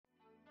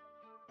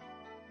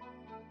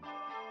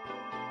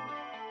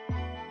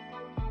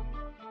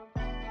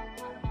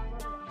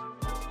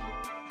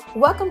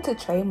Welcome to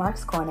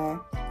Trademarks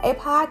Corner, a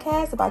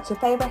podcast about your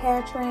favorite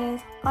hair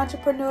trends,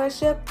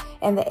 entrepreneurship,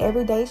 and the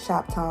everyday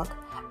shop talk.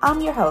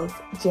 I'm your host,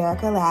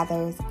 Jerica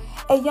Lathers,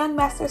 a young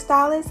master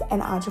stylist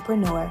and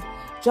entrepreneur.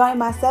 Join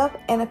myself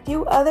and a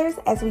few others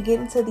as we get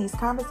into these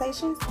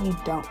conversations you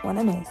don't want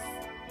to miss.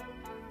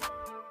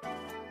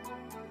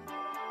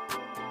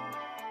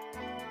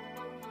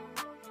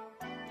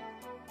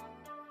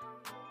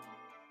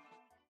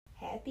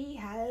 Happy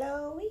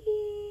Halloween!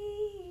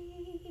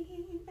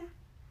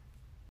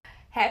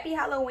 Happy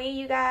Halloween,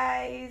 you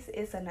guys.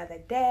 It's another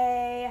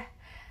day.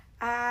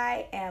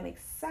 I am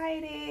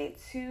excited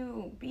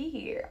to be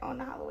here on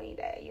the Halloween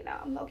day. You know,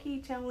 I'm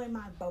low-key channeling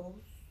my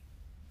bubbles.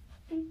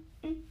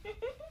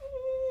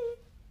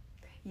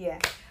 Yeah.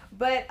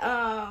 But,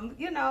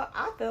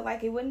 I feel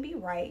like it wouldn't be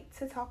right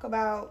to talk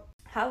about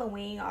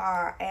Halloween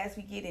or as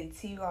we get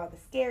into all the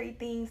scary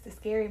things, the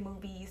scary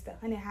movies, the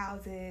haunted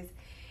houses,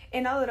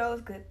 and all of those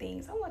good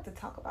things. I want to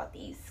talk about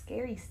these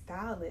scary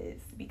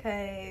stylists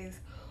because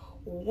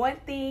one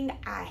thing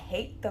I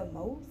hate the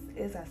most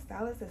is a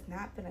stylist that's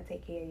not going to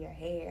take care of your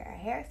hair.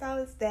 A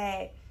hairstylist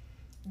that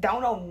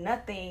don't know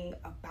nothing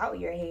about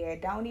your hair,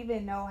 don't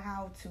even know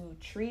how to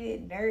treat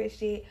it,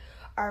 nourish it,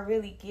 or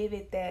really give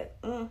it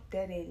that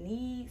that it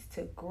needs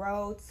to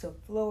grow, to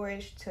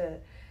flourish, to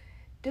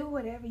do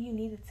whatever you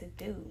need it to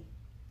do.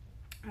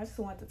 I just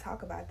want to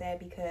talk about that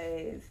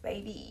because,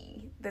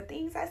 baby, the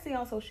things I see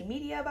on social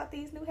media about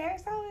these new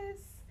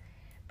hairstylists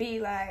be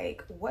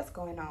like, what's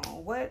going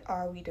on? What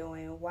are we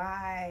doing?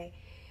 Why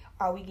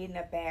are we getting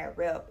a bad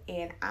rep?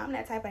 And I'm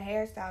that type of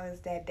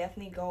hairstylist that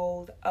definitely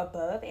goes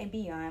above and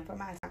beyond for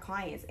my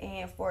clients.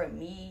 And for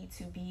me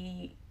to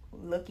be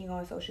looking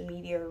on social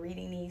media,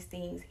 reading these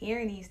things,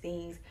 hearing these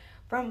things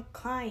from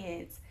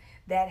clients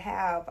that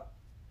have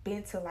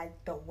been to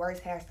like the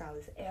worst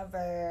hairstylist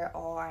ever,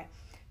 or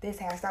this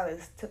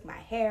hairstylist took my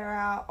hair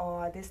out,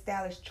 or this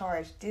stylist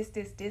charged this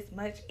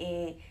much,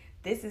 and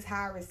this is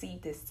how I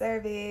received this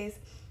service.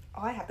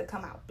 Oh, I have to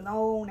come out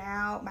blown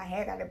out. My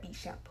hair got to be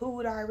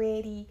shampooed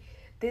already.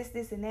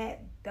 This, and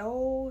that.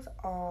 Those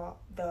are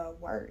the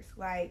worst.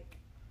 Like,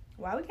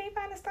 why we can't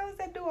find a stylist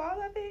that do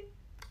all of it?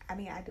 I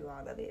mean, I do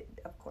all of it,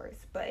 of course.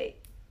 But,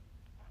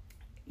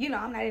 I'm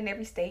not in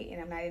every state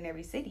and I'm not in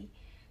every city.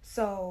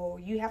 So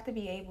you have to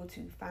be able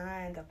to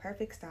find the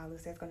perfect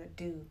stylist that's going to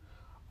do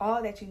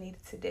all that you need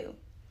to do.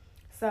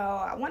 So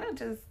I want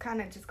to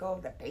just go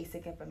over the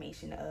basic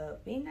information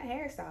of being a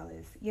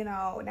hairstylist.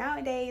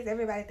 Nowadays,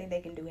 everybody think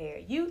they can do hair.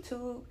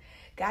 YouTube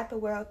got the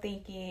world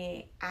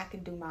thinking I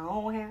can do my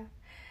own hair.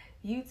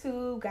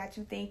 YouTube got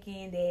you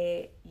thinking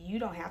that you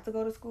don't have to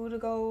go to school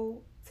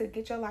to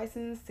get your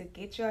license, to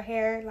get your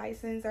hair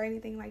license or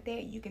anything like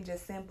that. You can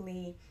just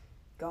simply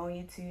go on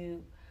YouTube,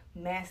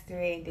 master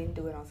it, and then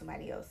do it on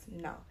somebody else.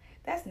 No.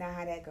 That's not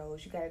how that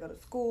goes. You got to go to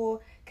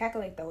school,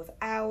 calculate those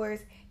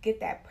hours, get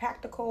that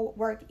practical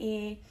work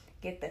in,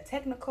 get the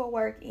technical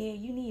work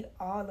in. You need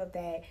all of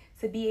that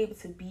to be able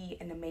to be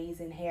an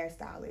amazing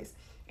hairstylist.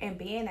 And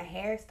being a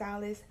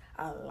hairstylist,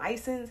 a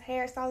licensed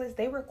hairstylist,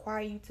 they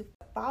require you to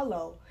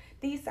follow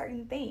these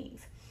certain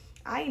things.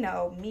 I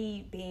know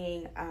me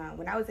being,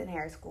 when I was in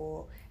hair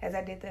school, as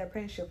I did the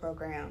apprenticeship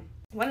program,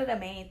 one of the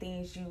main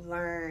things you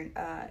learn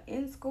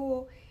in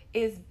school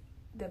is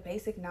the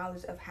basic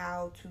knowledge of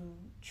how to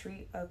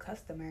treat a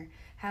customer,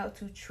 how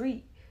to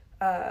treat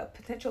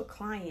potential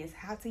clients,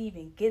 how to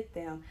even get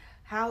them,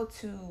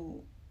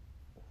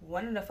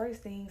 one of the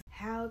first things,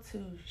 how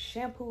to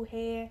shampoo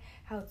hair,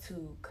 how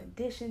to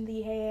condition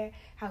the hair,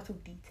 how to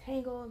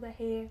detangle the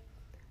hair.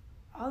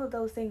 All of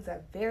those things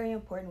are very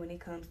important when it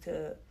comes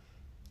to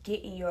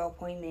getting your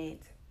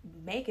appointment,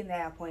 making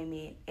that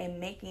appointment, and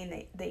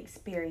making the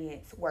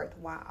experience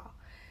worthwhile.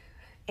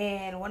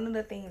 And one of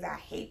the things I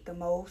hate the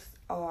most,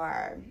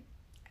 or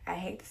I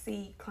hate to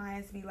see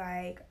clients be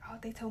like, oh,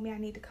 they told me I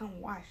need to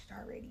come washed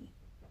already.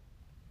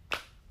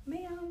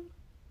 Ma'am,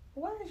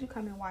 why did you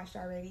come and washed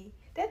already?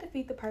 That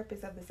defeats the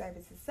purpose of the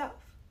service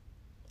itself.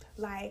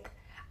 Like,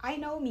 I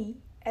know me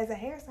as a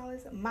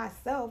hairstylist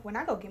myself, when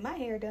I go get my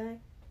hair done,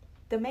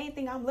 the main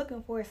thing I'm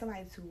looking for is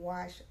somebody to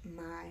wash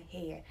my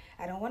hair.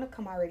 I don't want to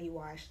come already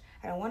washed.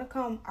 I don't want to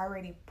come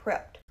already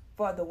prepped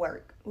for the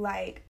work.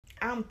 Like,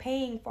 I'm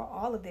paying for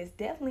all of this.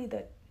 Definitely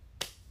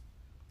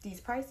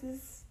these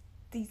prices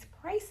these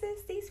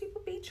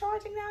people be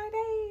charging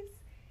nowadays.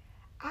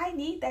 I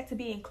need that to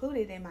be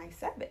included in my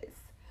service.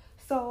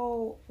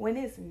 So when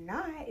it's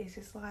not, it's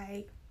just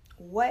like,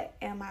 what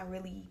am I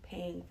really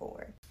paying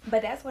for?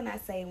 But that's when I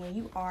say, when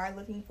you are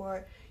looking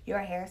for your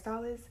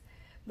hairstylist,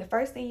 the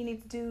first thing you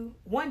need to do,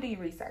 do your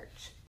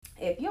research.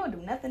 If you don't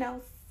do nothing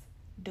else,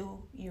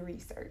 do your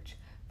research.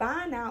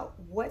 Find out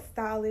what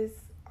stylists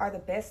are the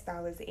best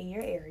stylists in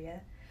your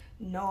area,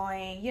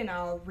 knowing,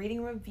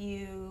 reading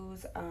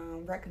reviews,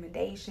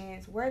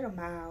 recommendations, word of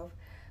mouth,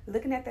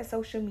 looking at their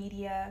social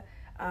media,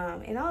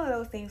 and all of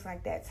those things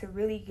like that to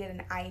really get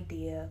an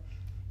idea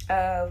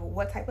of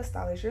what type of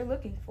stylist you're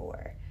looking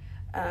for.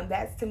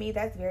 That's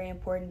very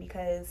important,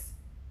 because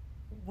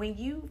when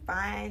you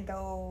find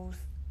those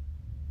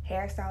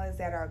hairstylists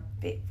that are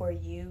fit for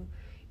you,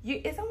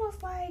 it's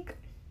almost like,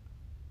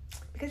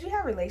 because you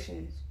have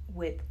relations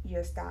with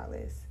your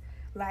stylist,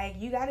 like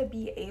you got to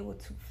be able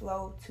to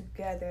flow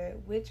together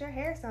with your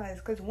hairstylist,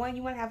 because one,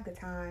 you want to have a good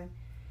time,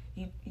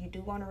 you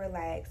do want to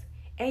relax,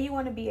 and you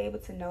want to be able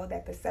to know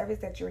that the service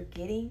that you're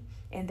getting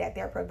and that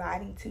they're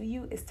providing to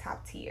you is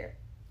top tier.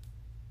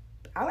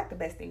 I like the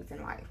best things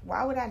in life.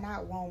 Why would I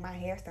not want my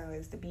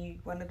hairstylist to be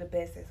one of the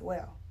best as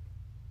well?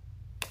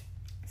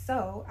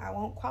 So I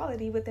want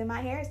quality within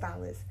my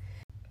hairstylist.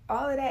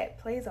 All of that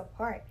plays a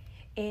part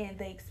in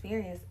the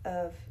experience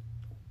of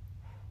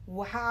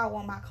how I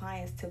want my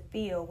clients to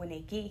feel when they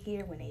get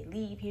here, when they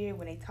leave here,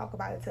 when they talk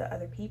about it to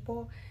other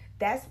people.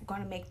 That's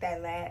going to make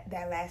that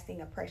lasting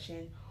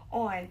impression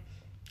on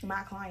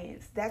my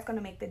clients. That's going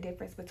to make the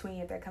difference between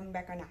if they're coming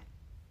back or not.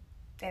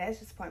 And that's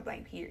just point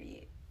blank,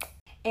 period.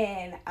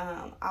 And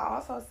I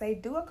also say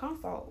do a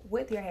consult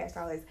with your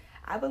hairstylist.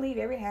 I believe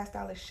every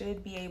hairstylist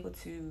should be able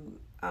to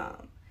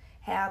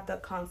have the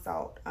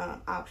consult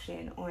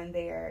option on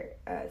their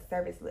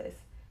service list.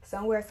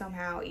 Somewhere,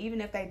 somehow,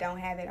 even if they don't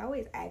have it,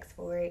 always ask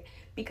for it,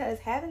 because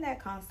having that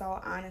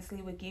consult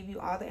honestly would give you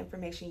all the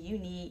information you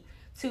need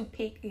to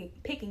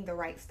picking the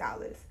right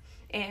stylist.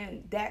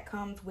 And that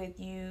comes with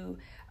you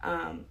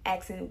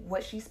asking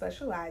what she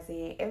specializes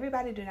in.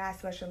 Everybody do not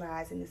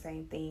specialize in the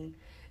same thing.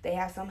 They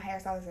have some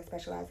hairstylists that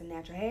specialize in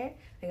natural hair.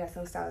 They got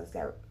some stylists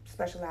that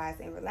specialize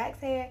in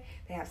relaxed hair.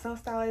 They have some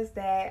stylists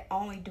that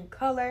only do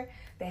color.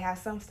 They have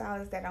some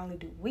stylists that only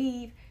do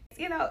weave.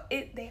 You know,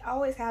 they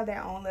always have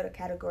their own little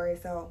category.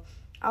 So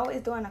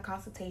always doing a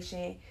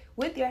consultation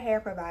with your hair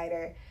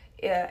provider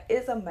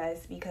is a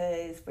must,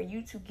 because for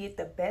you to get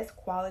the best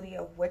quality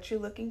of what you're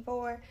looking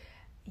for,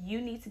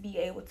 you need to be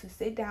able to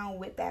sit down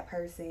with that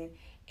person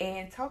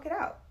and talk it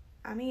out.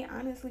 I mean,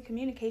 honestly,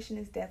 communication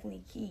is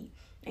definitely key,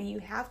 and you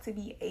have to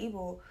be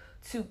able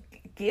to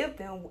give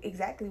them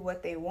exactly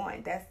what they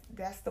want.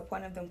 That's the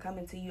point of them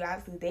coming to you.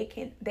 Obviously,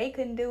 they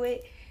couldn't do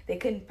it. They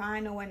couldn't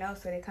find no one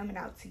else, so they're coming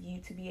out to you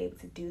to be able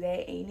to do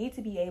that. And you need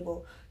to be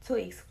able to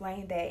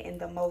explain that in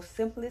the most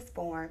simplest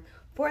form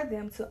for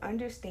them to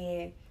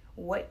understand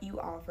what you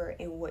offer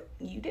and what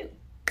you do.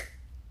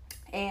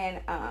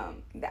 And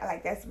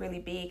that's really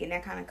big, and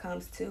that kind of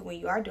comes too when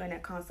you are doing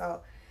that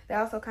consult. That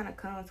also kind of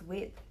comes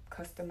with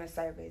customer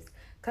service.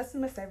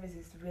 Customer service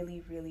is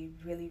really, really,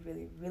 really,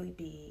 really, really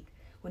big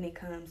when it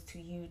comes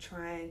to you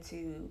trying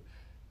to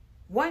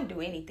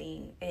do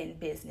anything in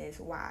business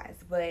wise.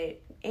 But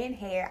in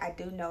hair, I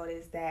do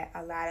notice that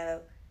a lot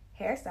of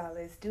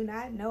hairstylists do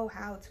not know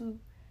how to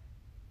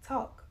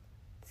talk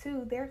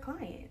to their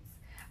clients,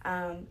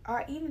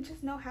 or even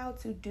just know how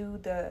to do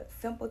the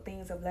simple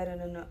things of letting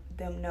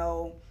them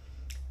know,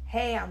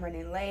 hey, I'm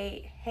running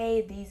late.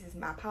 Hey, these is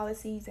my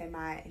policies and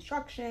my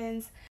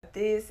instructions.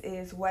 This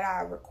is what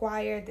I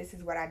require. This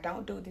is what I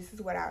don't do. This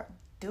is what I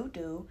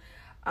do.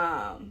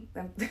 Not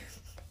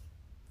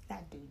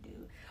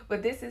do,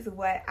 but this is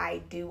what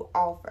I do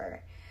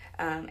offer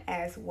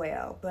as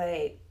well.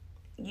 But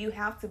you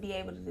have to be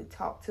able to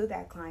talk to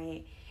that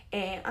client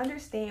and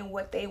understand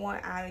what they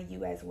want out of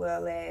you, as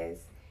well as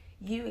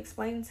you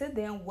explain to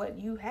them what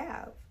you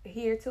have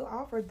here to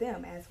offer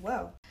them as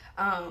well.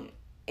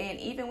 And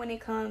even when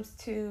it comes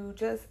to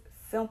just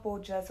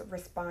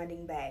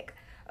responding back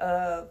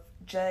of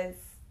just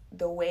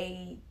the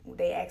way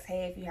they ask,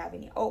 hey, if you have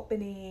any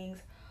openings,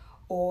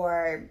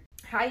 or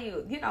how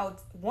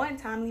one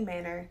timely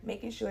manner,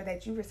 making sure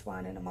that you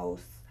respond in the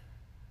most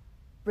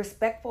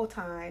respectful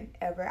time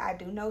ever. I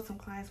do know some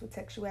clients will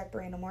text you at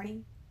 3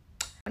 a.m.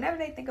 Whenever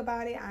they think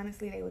about it,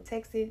 honestly, they would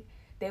text it.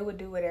 They would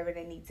do whatever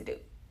they need to do.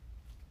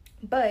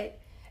 But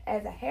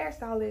as a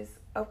hairstylist,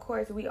 of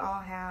course, we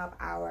all have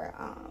our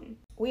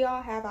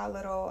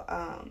little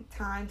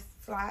time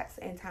slots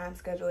and time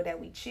schedule that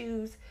we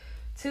choose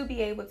to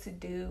be able to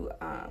do,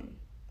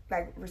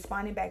 like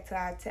responding back to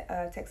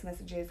our text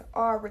messages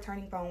or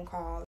returning phone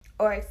calls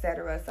or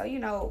etc.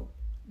 So,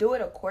 do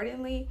it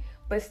accordingly,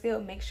 but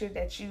still make sure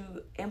that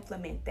you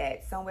implement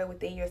that somewhere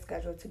within your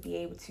schedule to be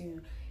able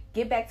to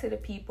get back to the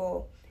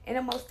people in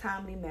the most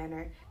timely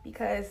manner,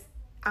 because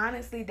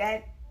honestly,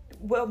 that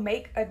will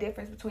make a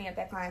difference between if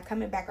that client's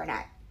coming back or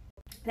not.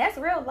 That's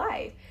real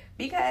life,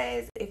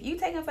 because if you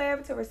taking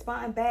forever to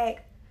respond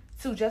back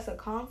to just a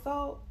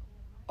consult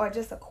or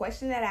just a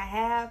question that I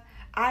have,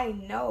 I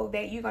know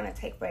that you're going to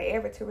take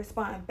forever to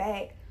respond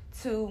back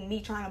to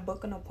me trying to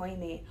book an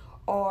appointment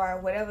or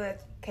whatever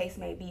the case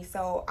may be.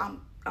 So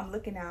I'm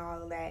looking at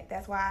all of that.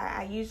 That's why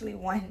I usually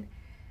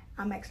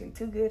I'm actually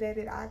too good at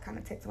it. I kind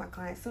of text my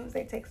clients. As soon as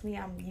they text me,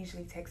 I'm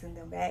usually texting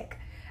them back.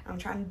 I'm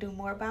trying to do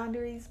more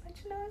boundaries, but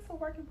it's a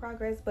work in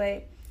progress.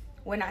 But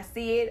when I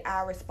see it,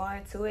 I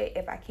respond to it.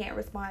 If I can't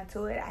respond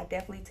to it, I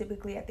definitely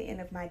typically at the end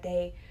of my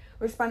day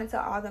responding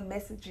to all the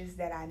messages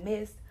that I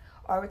missed,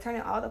 or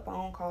returning all the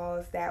phone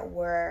calls that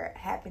were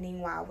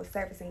happening while I was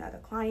servicing other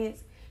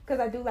clients, because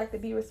I do like to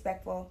be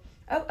respectful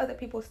of other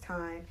people's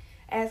time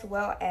as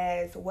well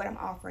as what I'm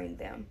offering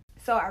them.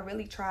 So I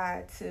really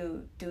try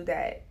to do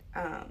that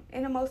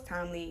in the most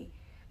timely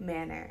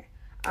manner.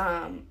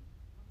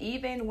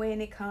 Even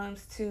when it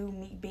comes to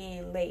me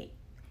being late,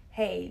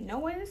 hey, no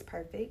one is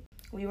perfect.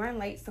 We run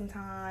late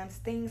sometimes.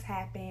 Things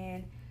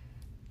happen.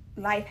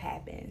 Life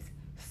happens.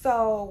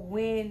 So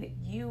when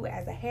you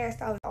as a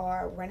hairstylist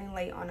are running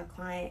late on a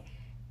client,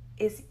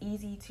 it's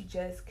easy to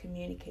just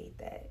communicate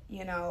that,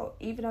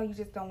 even though you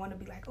just don't want to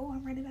be like, oh,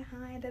 I'm running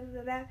behind, da da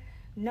da da.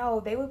 No,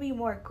 they would be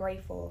more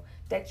grateful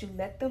that you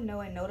let them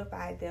know and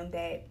notify them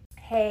that,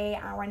 hey,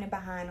 I'm running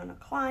behind on a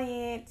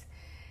client.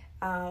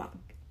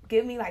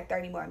 Give me like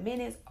 30 more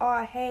minutes.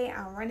 Or, hey,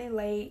 I'm running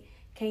late.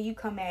 Can you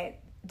come at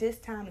this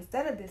time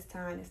instead of this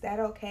time? Is that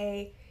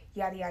okay?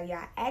 Yada, yada,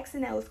 yada.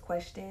 Asking those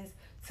questions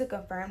to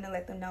confirm, to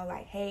let them know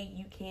like, hey,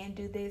 you can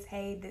do this.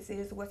 Hey, this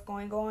is what's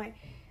going on.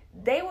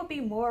 They will be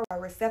more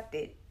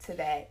receptive to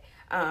that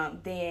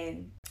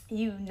than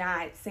you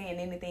not saying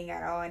anything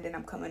at all, and then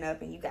I'm coming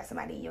up and you got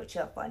somebody in your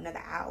chair for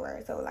another hour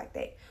or so like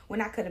that,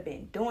 when I could have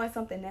been doing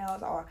something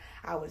else, or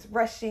I was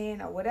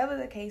rushing, or whatever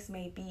the case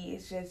may be.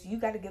 It's just you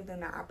got to give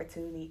them the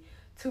opportunity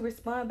to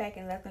respond back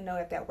and let them know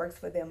if that works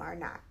for them or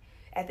not.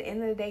 At the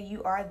end of the day,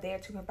 you are there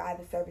to provide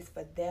the service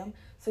for them,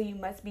 so you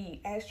must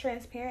be as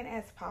transparent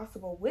as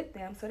possible with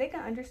them so they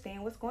can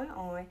understand what's going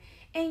on,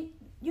 and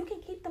you can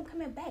keep them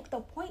coming back.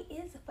 The point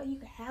is for you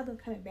to have them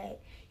coming back.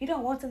 You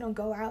don't want them to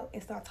go out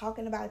and start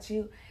talking about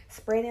you,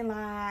 spreading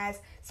lies,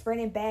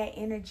 spreading bad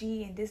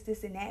energy, and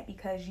this, and that,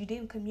 because you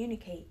didn't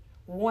communicate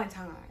one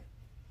time.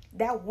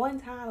 That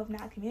one time of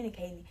not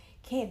communicating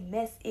can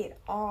mess it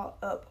all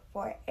up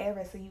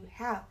forever, so you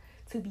have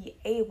to be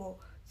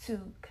able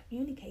to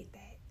communicate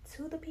that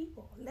to the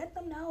people. Let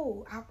them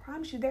know. I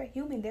promise you, they're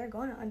human. They're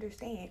going to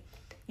understand.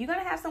 You're going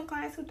to have some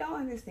clients who don't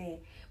understand,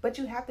 but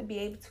you have to be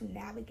able to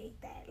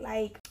navigate that.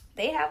 Like,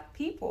 they have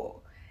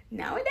people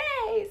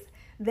nowadays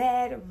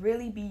that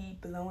really be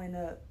blowing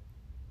up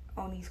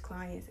on these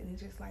clients, and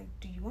it's just like,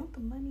 do you want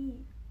the money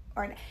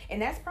or not?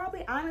 And that's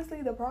probably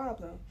honestly the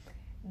problem.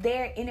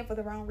 They're in it for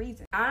the wrong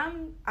reason.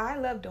 I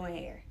love doing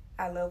hair.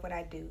 I love what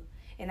I do.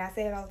 And I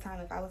say it all the time.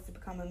 If I was to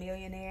become a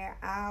millionaire,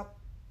 I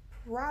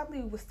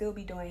probably would still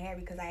be doing hair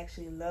because I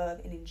actually love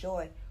and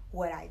enjoy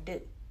what I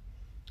do.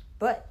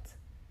 But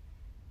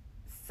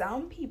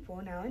some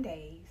people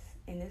nowadays,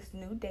 in this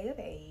new day of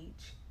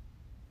age,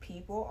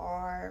 people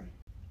are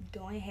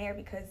doing hair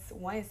because,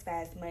 one, is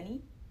fast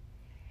money.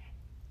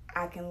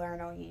 I can learn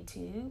on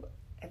YouTube.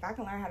 If I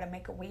can learn how to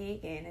make a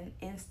wig and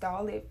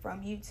install it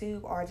from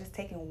YouTube, or just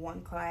taking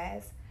one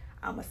class,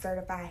 I'm a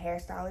certified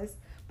hairstylist.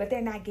 But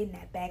they're not getting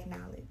that back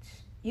knowledge.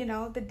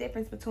 The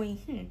difference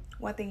between,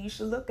 one thing you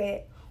should look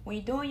at when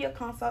you're doing your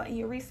consult and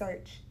your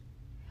research,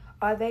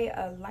 are they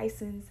a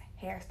licensed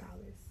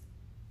hairstylist?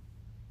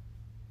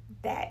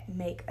 That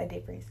make a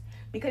difference.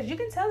 Because you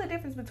can tell the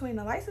difference between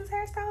a licensed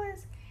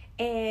hairstylist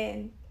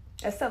and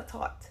a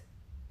self-taught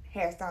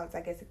hairstylist,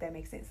 I guess, if that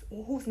makes sense,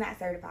 who's not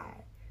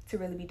certified to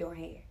really be doing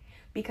hair.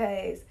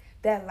 Because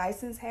that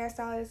licensed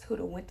hairstylist who'd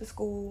have went to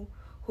school,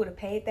 who'd have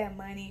paid that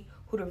money,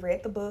 who'd have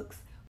read the books,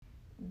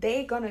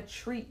 they're going to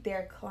treat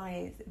their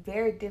clients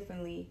very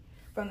differently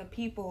from the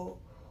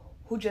people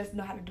who just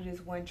know how to do this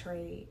one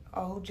trade,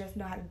 or who just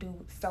know how to do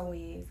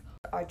sew-ins,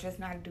 or just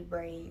know how to do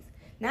braids.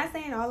 Not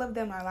saying all of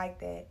them are like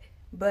that,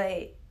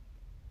 but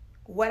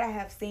what I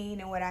have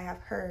seen and what I have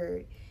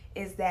heard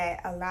is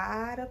that a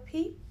lot of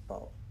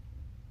people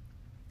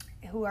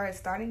who are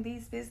starting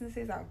these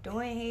businesses are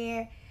doing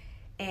hair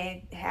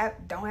and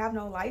don't have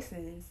no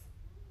license,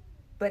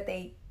 but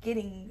they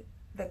getting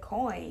the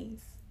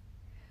coins.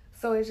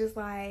 So it's just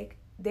like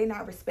they're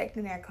not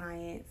respecting their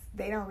clients.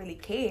 They don't really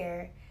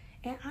care.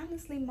 And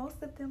honestly,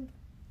 most of them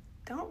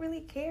don't really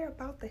care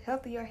about the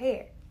health of your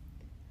hair.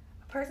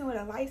 A person with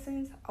a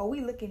license, we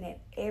looking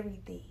at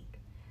everything.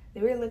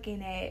 We're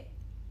looking at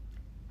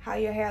how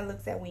your hair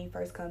looks at when you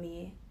first come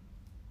in,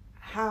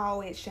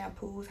 how it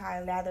shampoos, how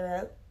it lather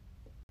up,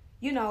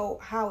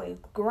 how it's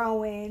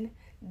growing,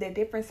 the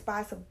different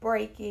spots of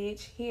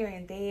breakage here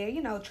and there,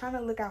 trying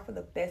to look out for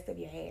the best of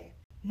your hair.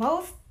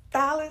 Most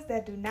stylists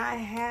that do not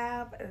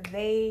have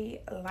a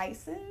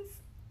license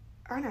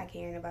are not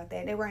caring about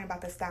that. They're worrying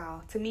about the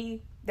style. To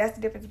me, that's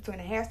the difference between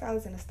a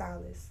hairstylist and a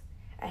stylist.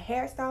 A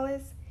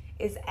hairstylist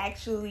is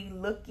actually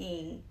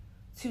looking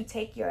to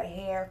take your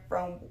hair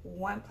from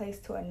one place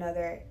to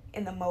another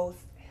in the most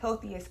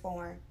healthiest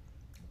form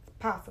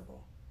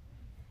possible.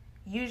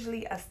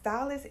 Usually a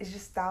stylist is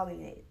just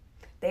styling it.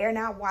 They are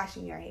not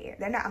washing your hair.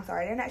 They're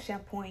not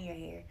shampooing your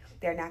hair.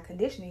 They're not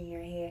conditioning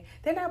your hair.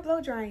 They're not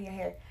blow drying your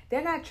hair.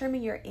 They're not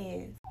trimming your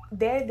ends.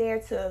 They're there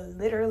to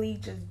literally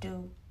just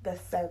do the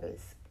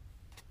service.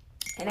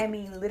 And that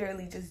means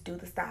literally just do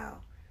the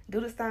style.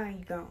 Do the style and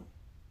you gone.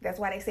 That's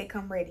why they say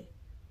come ready.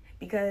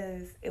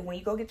 Because when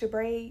you go get your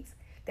braids,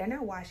 they're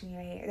not washing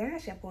your hair. They're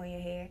not shampooing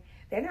your hair.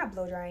 They're not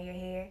blow drying your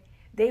hair.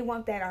 They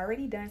want that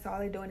already done, so all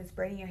they're doing is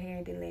braiding your hair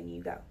and then letting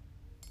you go.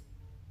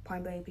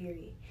 Point blank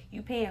period.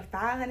 You paying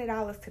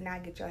 $500 to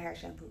not get your hair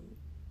shampooed.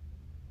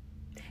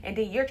 And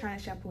then you're trying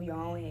to shampoo your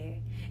own hair.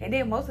 And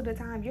then most of the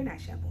time, you're not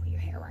shampooing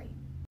your hair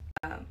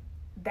right.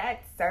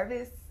 That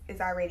service is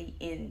already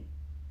in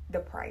the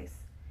price.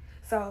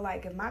 So,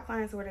 like, if my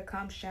clients were to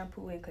come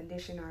shampoo and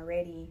condition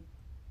already,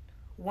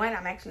 one,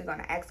 I'm actually going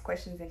to ask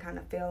questions and kind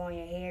of feel on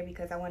your hair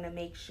because I want to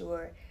make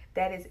sure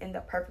that it's in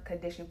the perfect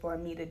condition for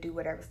me to do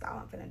whatever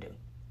style I'm finna do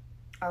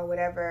or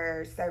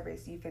whatever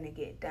service you finna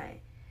get done.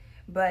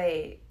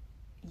 But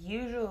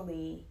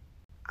usually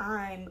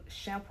I'm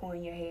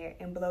shampooing your hair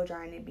and blow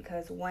drying it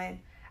because one,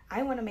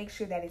 I want to make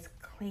sure that it's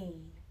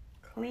clean.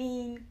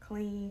 Clean,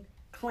 clean,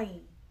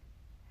 clean.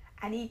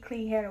 I need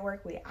clean hair to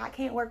work with. I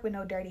can't work with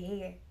no dirty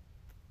hair.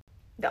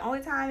 The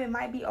only time it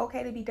might be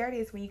okay to be dirty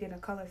is when you get a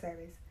color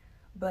service.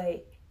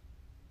 But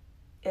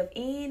if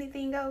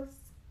anything else,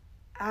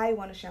 I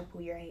want to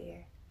shampoo your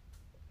hair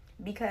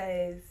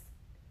because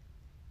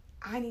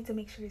I need to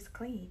make sure it's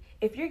clean.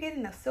 If you're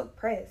getting a silk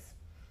press,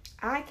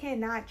 I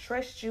cannot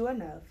trust you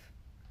enough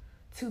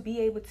to be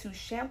able to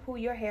shampoo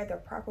your hair the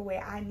proper way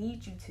I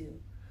need you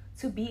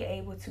to be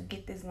able to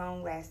get this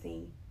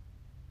long-lasting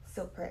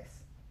silk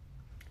press.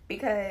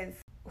 Because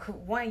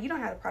one, you don't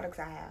have the products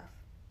I have.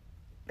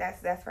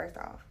 That's first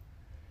off.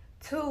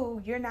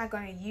 Two, you're not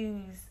going to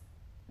use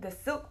the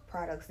silk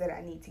products that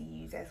I need to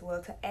use as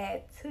well to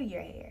add to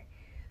your hair.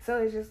 So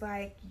it's just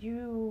like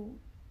you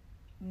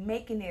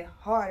making it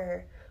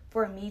harder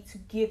for me to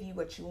give you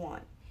what you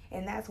want.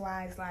 And that's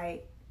why it's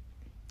like,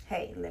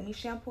 hey, let me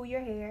shampoo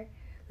your hair.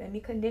 Let me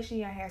condition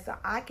your hair so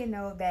I can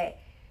know that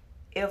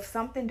if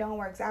something don't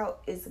work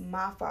out, it's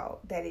my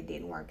fault that it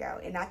didn't work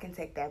out. And I can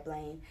take that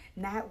blame.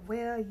 Not,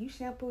 well, you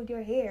shampooed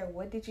your hair.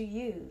 What did you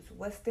use?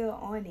 What's still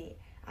on it?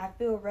 I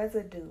feel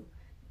residue.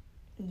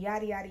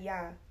 Yada, yada,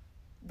 yada.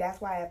 That's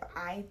why if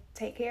I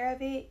take care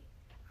of it,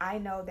 I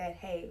know that,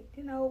 hey,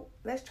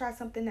 let's try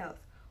something else.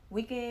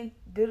 We can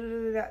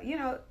do,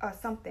 or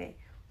something.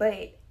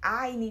 But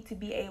I need to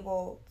be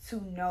able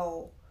to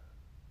know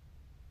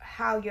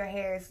how your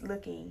hair is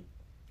looking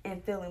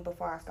and feeling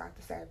before I start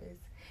the service.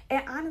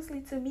 And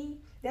honestly, to me,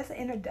 that's an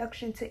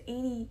introduction to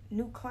any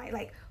new client.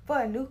 Like, for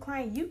a new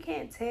client, you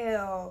can't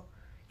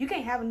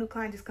have a new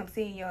client just come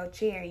sit in your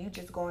chair and you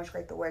just going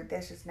straight to work.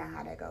 That's just not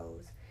how that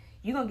goes.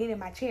 You're going to get in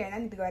my chair and I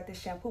need to go at this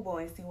shampoo bowl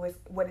and see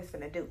what it's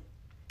going to do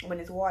when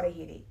it's water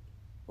hit it.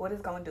 What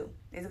it's going to do.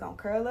 Is it going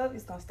to curl up?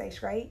 Is it going to stay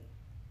straight?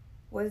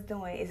 What it's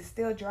doing? Is it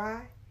still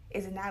dry?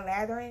 Is it not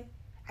lathering?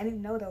 I need to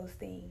know those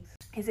things.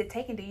 Is it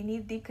taking? Do you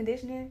need deep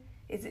conditioning?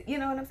 Is it, you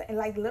know what I'm saying?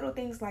 Like little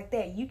things like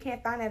that. You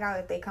can't find that out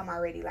if they come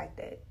already like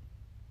that.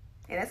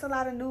 And there's a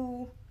lot of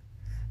new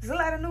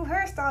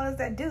hairstylists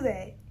that do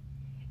that.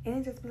 And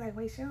it just be like,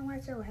 wait, she don't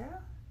wash your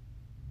hair?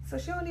 So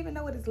she don't even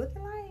know what it's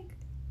looking like?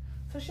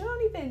 So she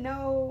don't even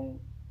know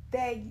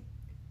that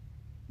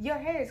your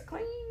hair is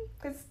clean?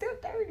 Because it's still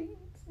dirty.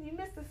 You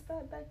missed the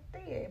stuff back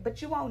there. But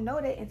you won't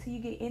know that until you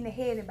get in the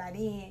head, and by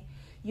then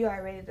you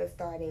are ready to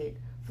start it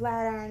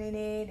flat ironing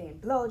it and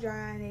blow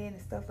drying it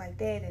and stuff like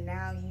that. And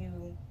now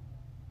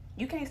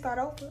you can't start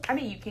over. I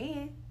mean, you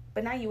can,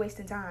 but now you're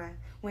wasting time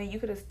when you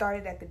could have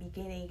started at the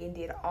beginning and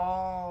did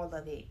all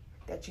of it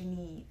that you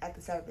need at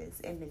the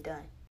service and been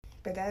done.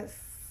 But that's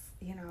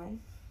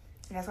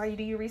why you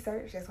do your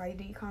research. That's why you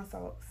do your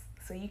consults,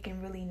 so you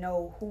can really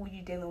know who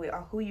you're dealing with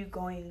or who you're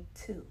going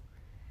to.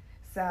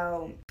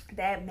 So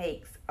that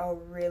makes a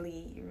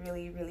really,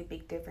 really, really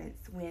big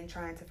difference when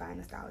trying to find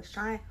a stylist.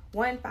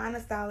 Find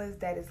a stylist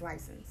that is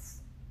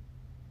licensed.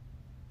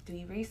 Do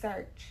your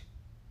research.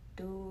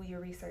 Do your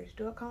research.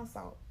 Do a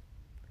consult.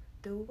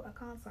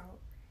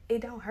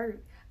 It don't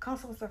hurt.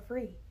 Consults are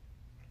free.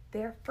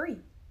 They're free.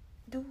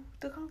 Do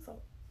the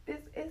consult.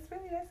 It's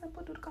really that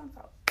simple. Do the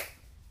consult.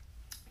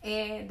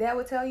 And that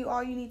will tell you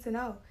all you need to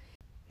know.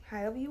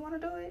 However you want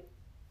to do it,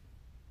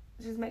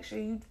 just make sure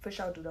you for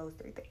sure do those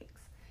 3 things.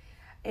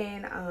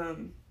 And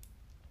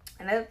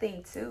another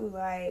thing too,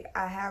 like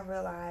I have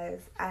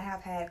realized I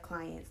have had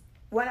clients.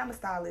 One, I'm a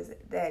stylist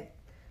that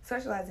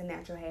specializes in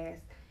natural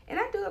hairs, and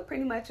I do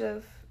pretty much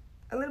of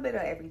a little bit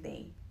of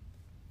everything.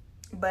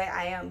 But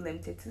I am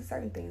limited to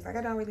certain things. Like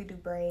I don't really do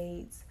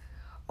braids,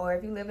 or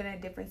if you live in a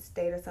different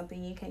state or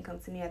something, you can't come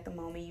to me at the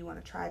moment. You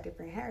want to try a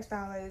different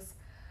hairstylist.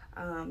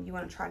 You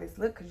want to try this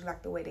look because you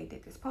like the way they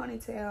did this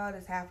ponytail,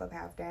 this half up,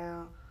 half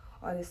down,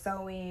 or this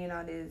sew-in,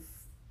 or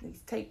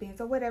these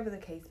tape-ins, or whatever the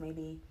case may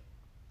be.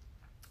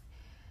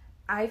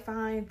 I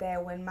find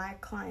that when my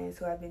clients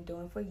who I've been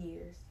doing for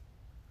years,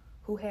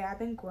 who hair I've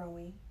been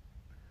growing,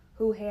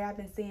 who hair I've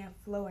been seeing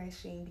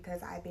flourishing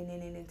because I've been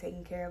in it and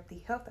taking care of the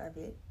health of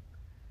it,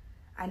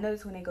 I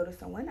notice when they go to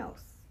someone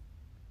else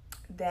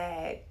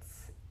that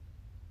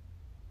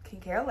can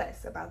care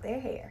less about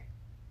their hair,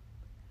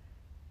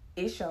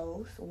 it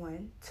shows.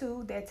 1,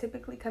 2, they're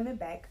typically coming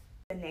back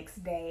the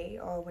next day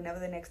or whenever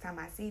the next time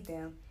I see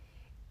them,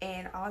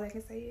 and all I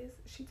can say is,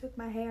 she took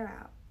my hair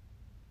out,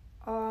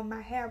 or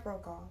my hair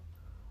broke off,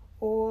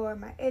 or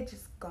my edge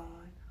is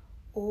gone,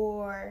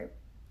 or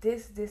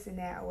this and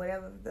that, or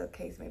whatever the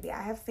case may be.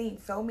 I have seen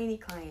so many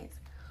clients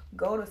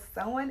go to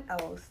someone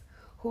else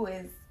who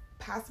is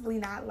possibly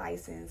not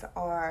licensed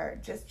or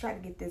just try to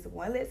get this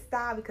one lit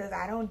style because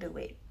I don't do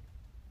it.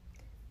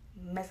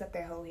 Mess up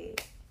their whole head.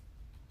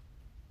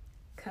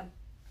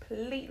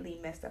 Completely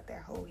messed up their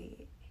whole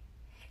head.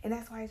 And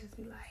that's why I just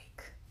be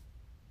like,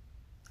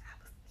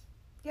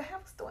 your hair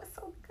was doing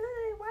so good.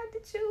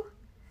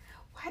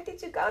 Why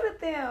did you go to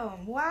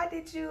them? Why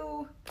did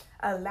you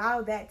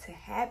allow that to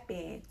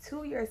happen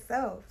to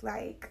yourself?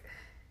 Like,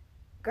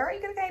 girl, you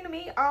could have came to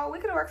me. Oh, we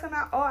could have worked something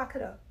out. Oh, I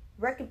could have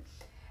recommended.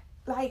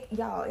 Like,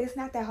 y'all, it's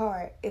not that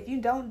hard. If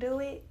you don't do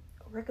it,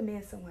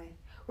 recommend someone.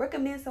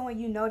 Recommend someone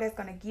you know that's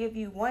going to give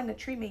you, one, the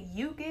treatment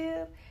you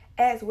give,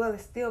 as well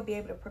as still be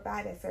able to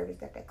provide that service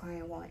that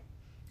client wants.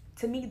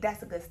 To me,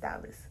 that's a good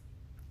stylist.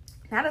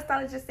 Not a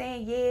stylist just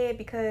saying, yeah,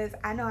 because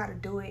I know how to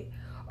do it.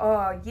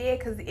 Or, yeah,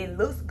 because it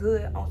looks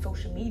good on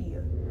social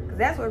media. Because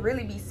that's what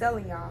really be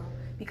selling y'all.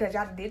 Because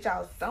y'all did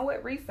y'all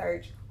somewhat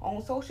research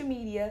on social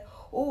media.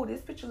 Oh,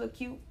 this picture look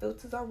cute.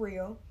 Filters are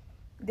real.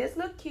 This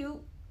look cute.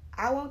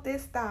 I want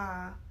this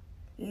style.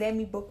 Let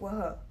me book with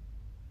her.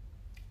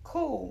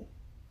 Cool.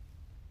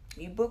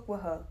 You book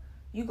with her.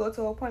 You go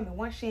to an appointment.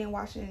 One, she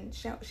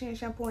ain't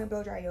shampoo and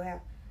blow dry your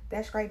hair.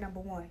 That's grade number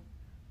 1.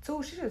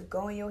 2, she just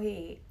go in your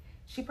head.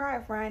 She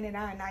probably frying it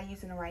out and not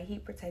using the right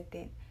heat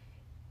protectant.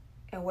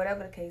 And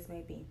whatever the case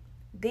may be.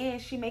 Then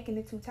she making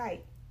it too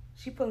tight.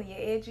 She pulling your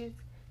edges.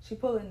 She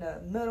pulling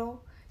the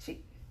middle. She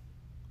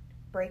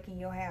breaking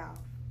your hair off.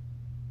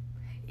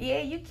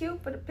 Yeah, you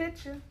cute for the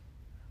picture.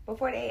 But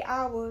 48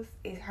 hours,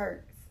 it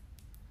hurts.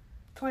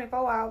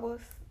 24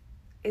 hours,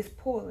 it's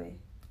pulling.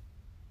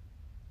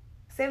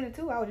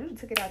 72 hours, you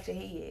took it out your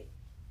head.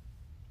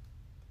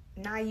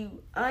 Now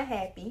you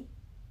unhappy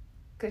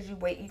because you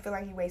feel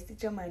like you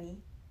wasted your money.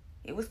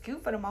 It was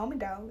cute for the moment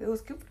though. It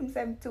was cute for them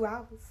 72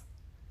 hours.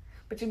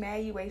 But you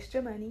mad you waste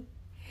your money.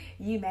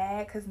 You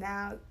mad because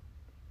now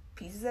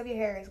pieces of your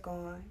hair is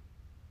gone.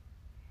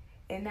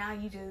 And now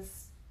you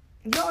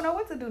don't know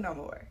what to do no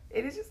more.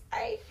 It is just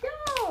like,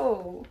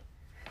 yo,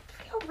 do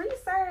your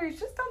research.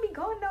 Just don't be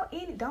going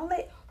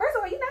first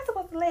of all, you're not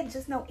supposed to let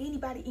just know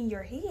anybody in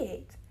your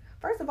head.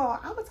 First of all,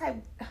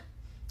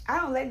 I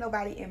don't let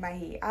nobody in my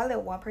head. I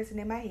let one person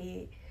in my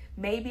head,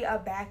 maybe a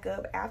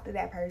backup after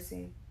that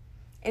person.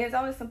 And it's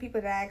only some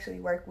people that I actually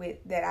work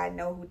with that I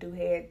know who do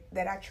hair,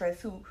 that I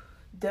trust, who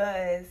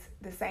does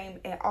the same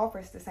and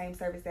offers the same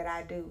service that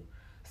I do.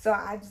 So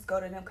I just go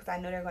to them because I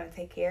know they're going to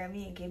take care of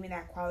me and give me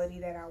that quality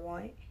that I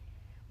want.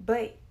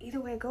 But either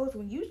way it goes,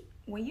 when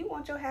you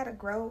want your hair to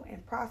grow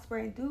and prosper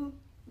and do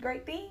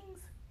great things,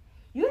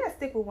 you gotta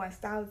stick with one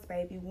stylist,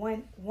 baby.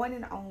 One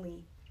and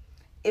only.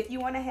 If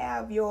you want to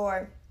have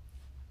your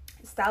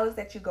stylist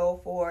that you go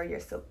for, your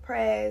silk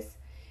press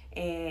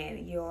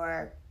and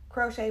your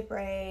crochet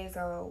braids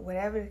or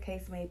whatever the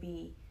case may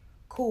be,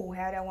 cool,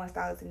 have that one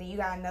stylist. And then you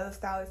got another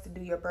stylist to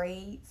do your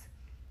braids,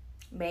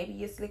 maybe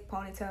your slick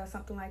ponytail or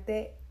something like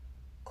that.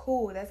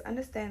 Cool, that's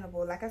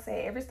understandable. Like I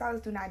said, every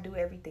stylist do not do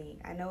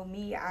everything. I know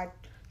me, I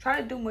try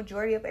to do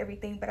majority of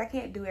everything, but I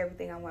can't do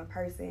everything on one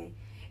person.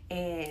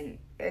 And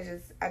I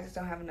just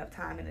don't have enough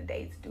time in the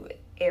day to do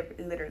it,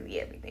 literally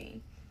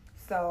everything.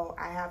 So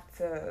I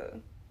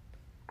gotta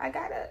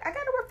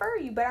refer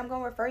you, but I'm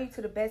gonna refer you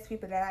to the best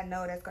people that I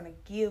know that's gonna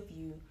give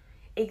you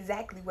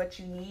exactly what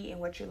you need and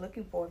what you're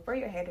looking for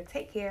your hair, to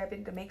take care of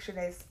it, to make sure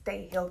that it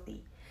stay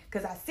healthy.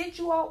 Because I sent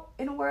you out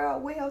in the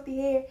world with healthy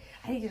hair,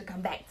 I need you to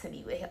come back to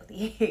me with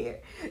healthy hair.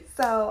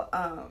 So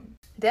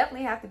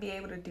definitely have to be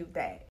able to do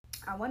that.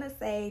 I want to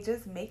say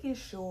just making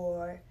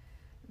sure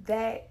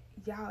that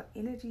y'all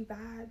energy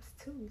vibes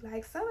too.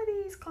 Like some of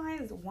these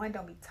clients,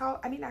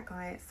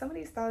 some of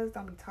these stylists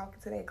don't be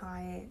talking to their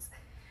clients.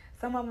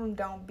 Some of them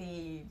don't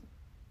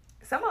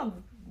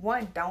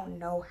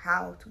know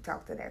how to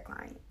talk to their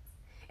clients.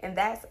 And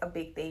that's a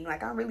big thing.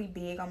 Like, I'm really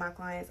big on my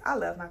clients. I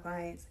love my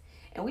clients.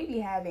 And we be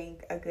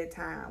having a good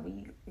time.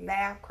 We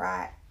laugh,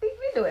 cry. We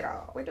do it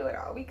all. We do it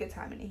all. We good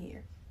time in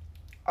here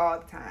all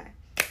the time.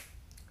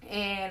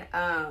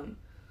 And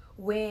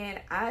when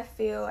I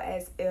feel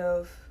as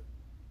if,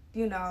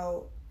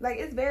 like,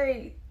 it's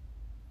very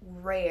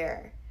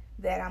rare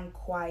that I'm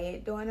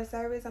quiet during a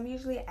service. I'm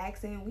usually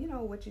asking,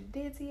 what you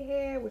did to your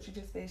hair, what you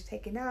just finished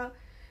taking out,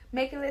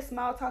 making a little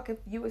small talk. If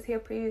you was here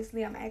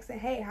previously, I'm asking,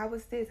 hey, how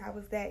was this? How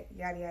was that?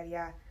 Yada, yada,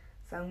 yada.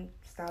 Some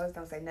stylists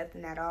don't say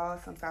nothing at all.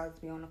 Some stylists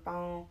be on the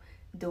phone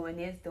doing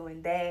this,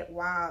 doing that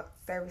while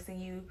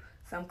servicing you.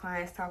 Some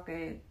clients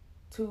talking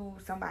to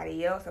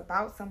somebody else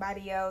about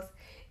somebody else.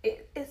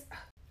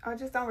 I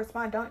just don't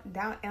respond.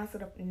 Never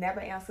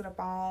answer the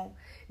phone.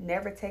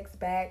 Never text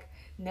back.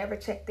 Never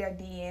check their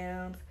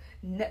DMs.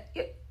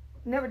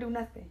 Never do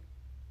nothing.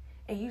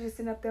 And you just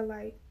sitting up there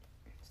like,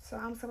 so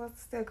I'm supposed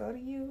to still go to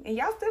you? And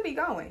y'all still be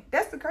going.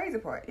 That's the crazy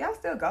part. Y'all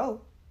still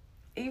go.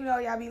 Even though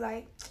y'all be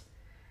like,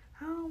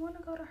 I don't want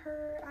to go to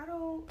her. I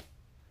don't.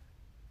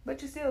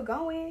 But you still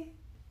going.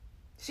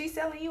 She's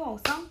selling you on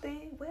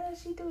something. Well,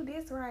 she do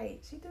this right.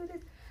 She do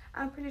this.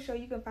 I'm pretty sure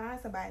you can find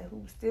somebody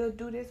who still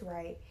do this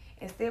right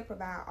and still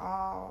provide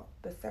all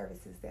the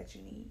services that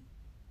you need.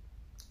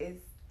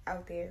 It's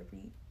out there.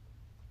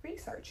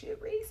 Research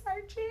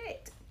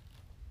it.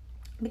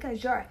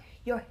 Because your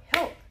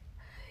health,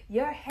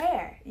 your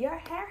hair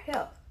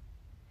health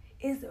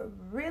is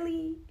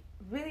really,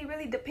 really,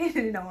 really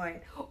dependent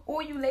on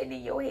or you letting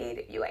in your head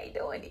if you ain't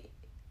doing it.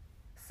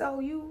 So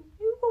you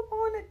will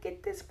want to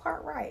get this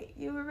part right.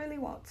 You really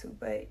want to,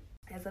 but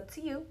it's up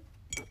to you.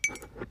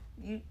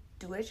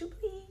 do as you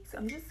please.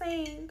 I'm just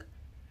saying,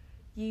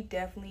 you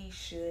definitely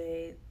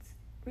should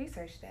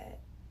research that,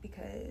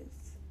 because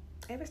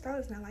every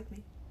stylist is not like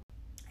me.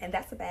 And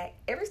that's a fact.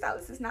 Every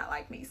stylist is not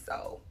like me.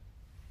 So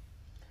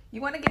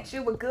you want to get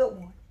you a good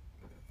one.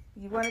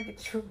 You want to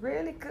get you a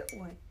really good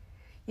one.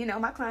 You know,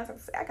 my clients have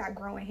to say, I got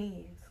growing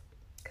hands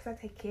because I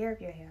take care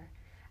of your hair.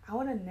 I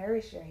want to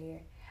nourish your hair.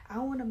 I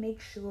want to make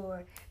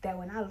sure that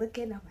when I look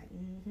at it, I'm like,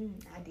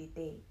 I did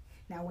that.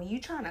 Now, when you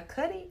trying to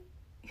cut it,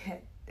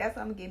 that's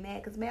when I'm going to get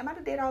mad. Because, ma'am,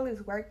 I did all this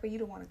work for you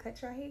to want to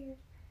cut your hair.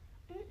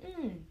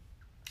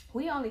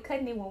 We only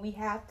cutting it when we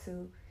have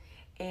to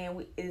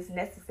and it's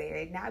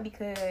necessary. Not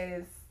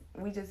because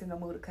we just in the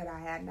mood to cut our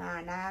hair. Nah,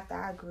 after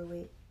I grew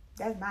it.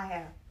 That's my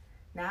hair.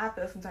 Now I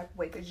feel some type of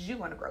way because you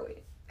want to grow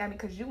it. I mean,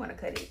 because you want to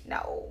cut it.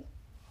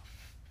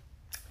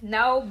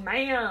 No,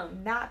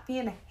 ma'am. Not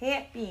being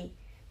happy.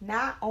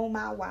 Not on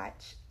my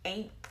watch.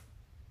 Ain't.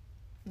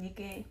 You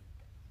can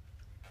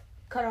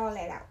cut all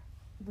that out.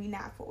 We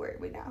not for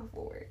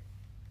it.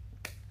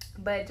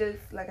 But just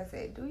like I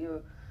said, do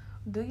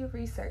your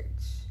research.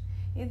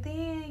 And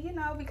then, you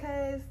know,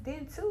 because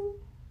then too,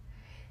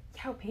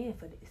 y'all paying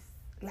for this.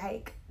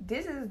 Like,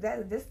 this is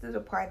the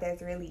part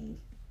that's really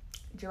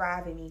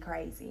driving me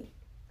crazy.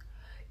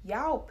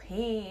 Y'all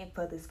paying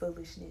for this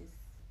foolishness.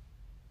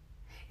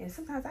 And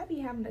sometimes I be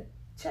having to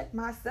check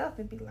myself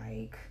and be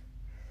like,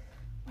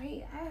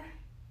 wait,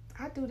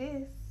 I do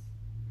this.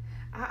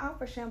 I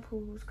offer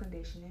shampoos,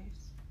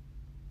 conditioners.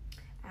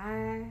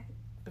 I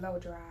blow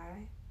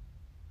dry.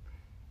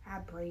 I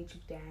braid you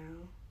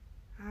down.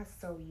 I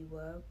sew you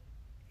up.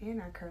 And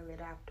I curl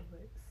it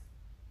afterwards.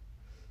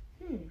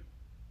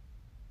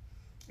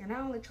 And I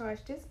only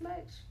charge this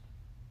much?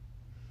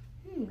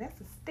 That's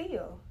a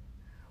steal.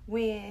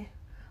 When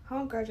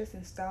homegirl just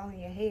installing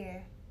your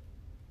hair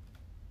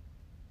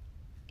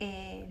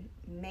and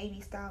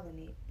maybe styling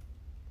it,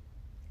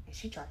 and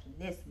she charging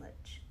this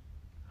much.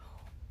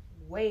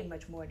 Way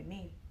much more than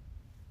me.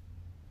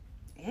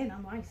 And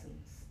I'm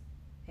licensed.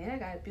 And I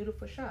got a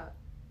beautiful shop.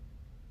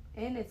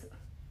 And it's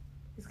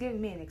giving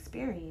me an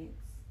experience.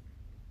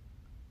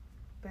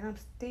 But I'm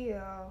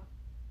still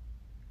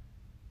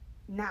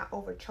not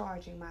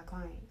overcharging my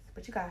clients.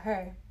 But you got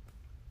her.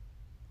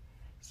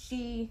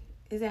 She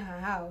is in her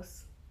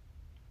house.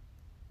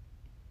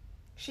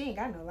 She ain't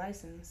got no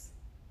license.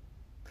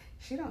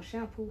 She don't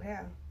shampoo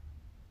hair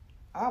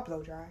or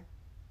blow dry.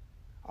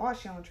 Or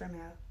she don't trim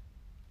hair.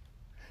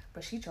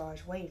 But she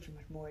charged way too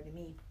much more than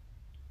me.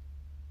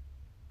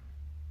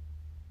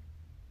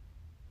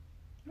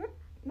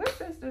 What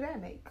sense do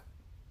that make?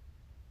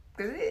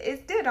 Because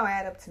it still don't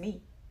add up to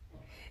me.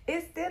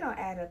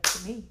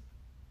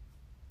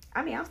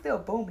 I mean, I'm still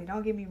booming.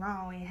 Don't get me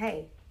wrong. And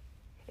hey,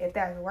 if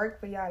that's work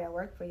for y'all, that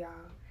work for y'all.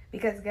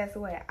 Because guess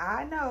what?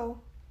 I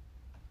know,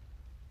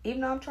 even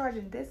though I'm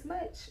charging this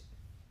much,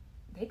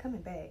 they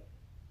coming back.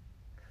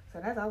 So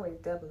that's always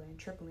doubling,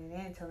 tripling,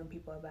 and telling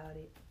people about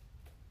it.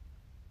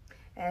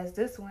 As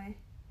this one,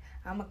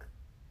 some of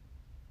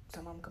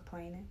them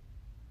complaining.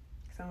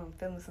 Some of them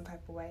feeling some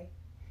type of way.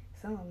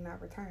 Some of them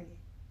not returning.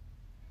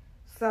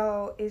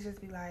 So it's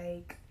just be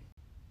like,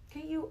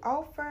 can you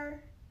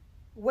offer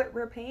what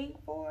we're paying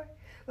for?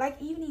 Like,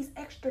 even these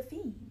extra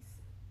fees.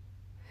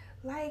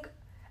 Like,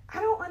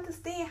 I don't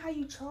understand how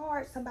you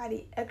charge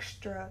somebody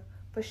extra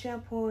for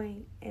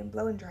shampooing and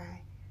blow and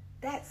dry.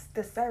 That's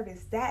the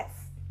service. That's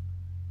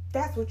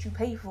what you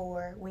pay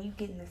for when you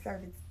getting the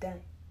service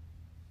done.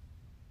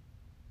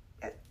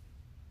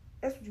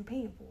 That's what you're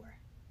paying for.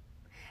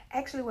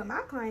 Actually, when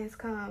my clients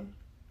come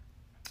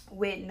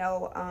with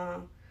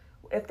no,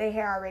 if they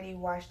hair already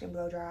washed and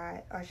blow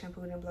dried or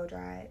shampooed and blow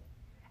dried,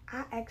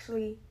 I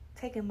actually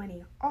taking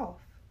money off,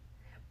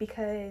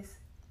 because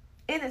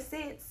in a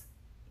sense,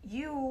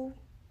 you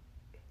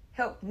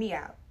helped me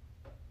out.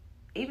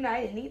 Even though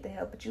I didn't need the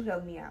help, but you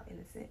helped me out in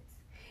a sense.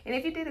 And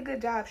if you did a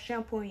good job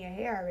shampooing your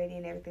hair already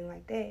and everything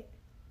like that,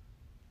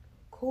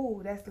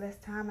 cool. That's less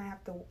time I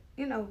have to,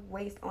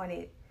 waste on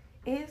it.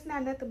 And it's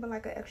not nothing but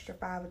like an extra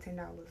 $5 or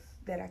 $10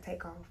 that I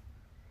take off.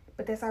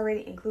 But that's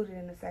already included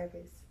in the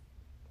service.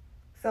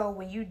 So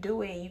when you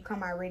do it and you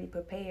come already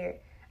prepared,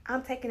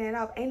 I'm taking that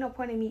off. Ain't no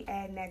point in me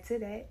adding that to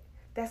that.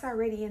 That's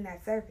already in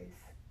that service.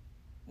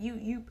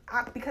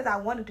 Because I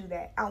want to do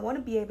that. I want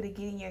to be able to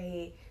get in your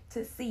head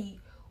to see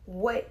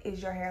what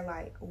is your hair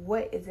like.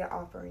 What is it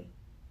offering?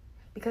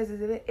 Because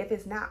if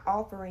it's not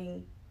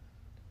offering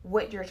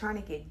what you're trying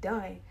to get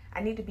done,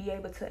 I need to be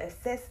able to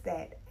assess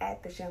that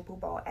at the shampoo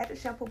bowl. At the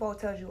shampoo bowl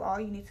tells you all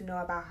you need to know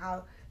about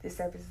how this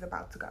service is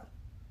about to go.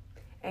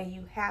 And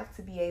you have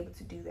to be able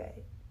to do that.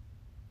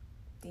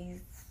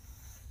 These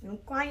new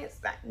clients,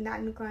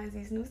 not new clients,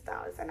 these new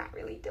stylists are not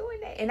really doing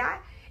that. And I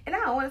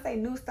don't want to say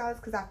new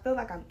stylist because I feel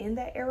like I'm in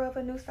that era of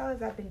a new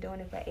stylist. I've been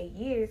doing it for 8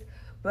 years,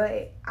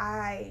 but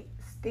I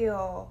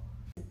still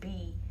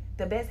be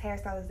the best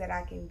hairstylist that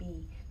I can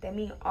be. That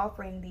means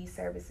offering these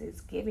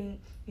services,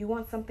 you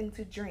want something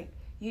to drink.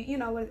 You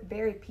know,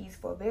 very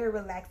peaceful, very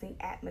relaxing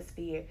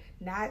atmosphere.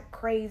 Not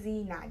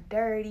crazy, not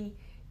dirty.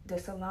 the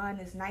salon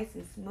is nice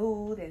and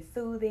smooth and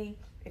soothing.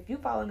 If you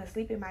falling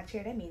asleep in my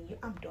chair, that means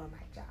I'm doing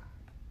my job.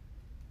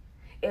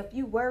 If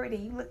you worried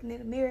and you looking in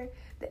the mirror,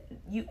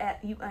 you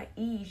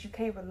unease, you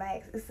can't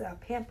relax. It's a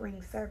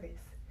pampering service.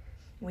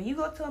 When you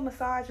go to a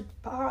massage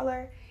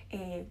parlor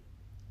and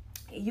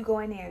you go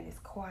in there and it's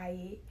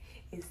quiet,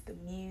 it's the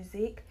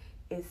music,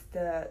 it's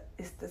the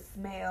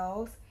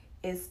smells,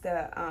 it's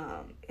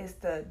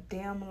the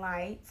dim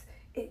lights.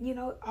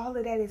 All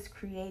of that is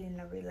creating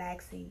a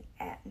relaxing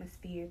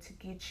atmosphere to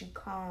get you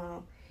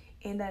calm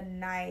in a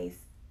nice.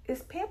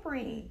 It's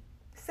pampering,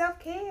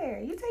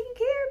 self-care. You taking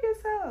care of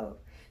yourself.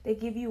 They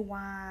give you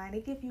wine,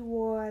 they give you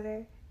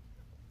water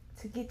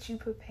to get you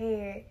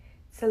prepared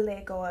to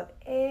let go of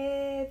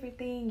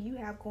everything you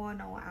have going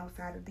on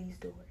outside of these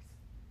doors.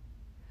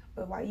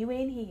 But while you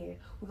in here,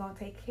 we're going to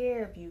take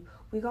care of you.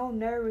 We're going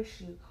to nourish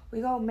you.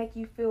 We're going to make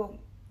you feel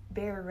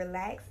very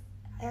relaxed,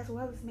 as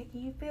well as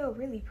making you feel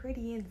really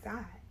pretty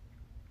inside.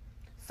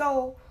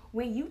 So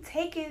when you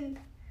taking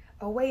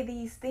away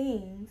these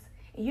things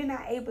and you're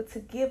not able to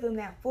give them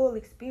that full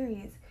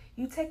experience,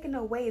 you taking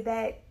away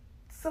that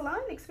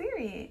salon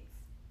experience.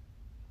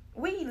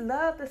 We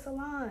love the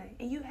salon,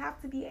 and you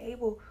have to be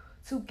able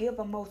to give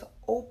a most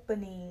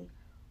opening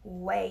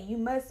way. You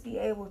must be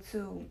able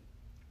to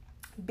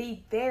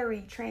be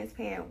very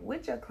transparent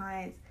with your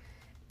clients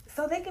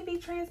so they can be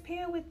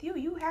transparent with you.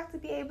 You have to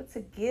be able to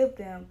give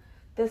them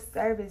the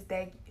service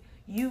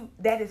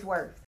that is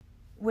worth.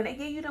 When they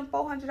give you them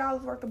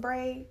 $400 worth of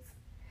braids,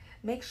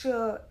 make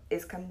sure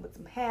it's coming with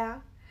some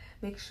hair.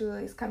 Make sure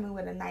it's coming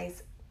with a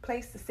nice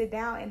place to sit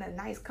down in a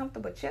nice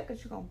comfortable chair,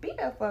 because you're going to be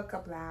there for a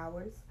couple of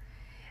hours.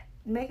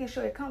 Making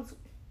sure it comes.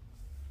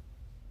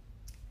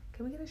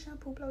 Can we get a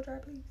shampoo blow dry,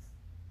 please?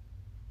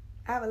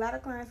 I have a lot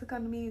of clients who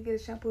come to me to get a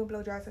shampoo and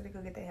blow dry so they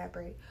can get their hair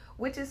braided,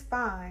 which is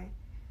fine,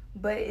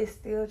 but it's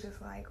still just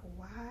like,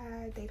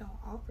 why they don't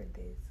offer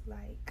this?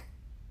 Like,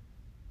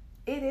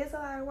 it is a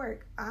lot of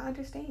work. I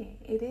understand.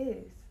 It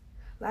is.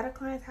 A lot of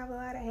clients have a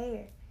lot of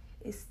hair.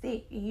 It's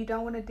thick, and you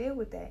don't want to deal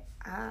with that.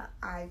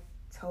 I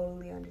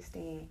totally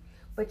understand.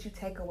 But you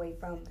take away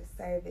from the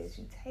service.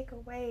 You take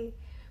away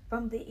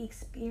from the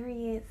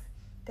experience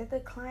that the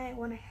client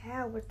want to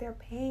have what they're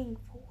paying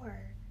for.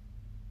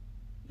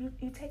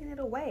 You taking it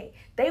away.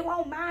 They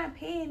won't mind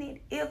paying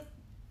it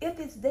if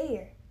it's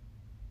there.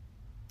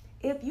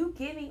 If you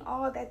giving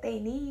all that they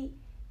need,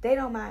 they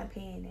don't mind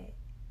paying it.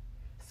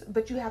 So,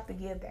 but you have to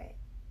give that.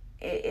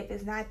 If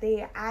it's not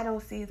there, I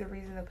don't see the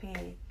reason of paying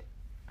it.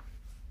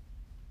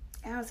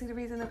 I don't see the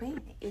reason of paying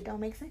it. It don't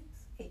make sense.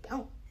 It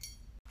don't.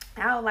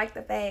 I don't like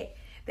the fact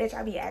that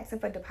y'all be asking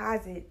for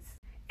deposits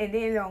and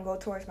then it don't go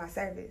towards my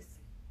service.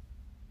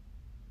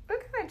 What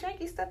kind of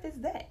janky stuff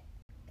is that?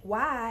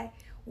 Why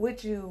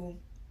would you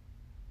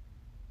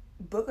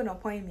book an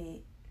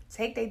appointment,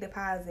 take their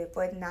deposit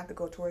for it not to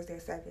go towards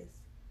their service?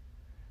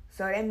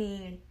 So that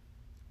means,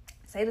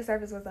 say the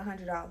service was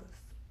 $100.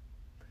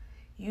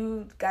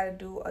 You got to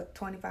do a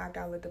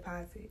 $25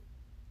 deposit.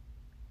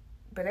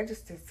 But that's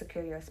just to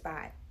secure your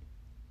spot.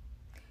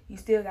 You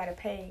still got to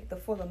pay the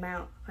full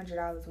amount,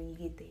 $100, when you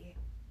get there.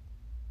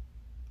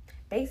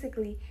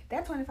 Basically,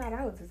 that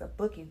 $25 is a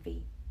booking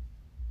fee.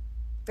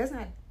 That's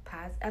not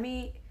deposit.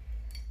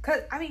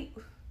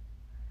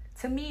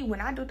 To me,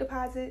 when I do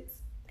deposits,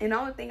 and the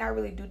only thing I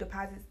really do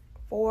deposits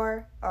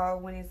for are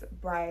when it's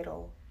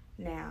bridal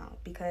now,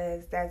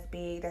 because that's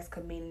big, that's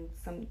committing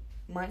some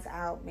months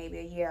out, maybe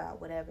a year out,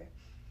 whatever.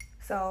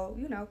 So,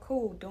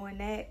 cool, doing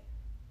that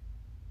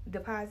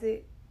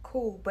deposit,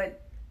 cool,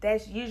 but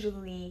that's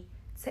usually,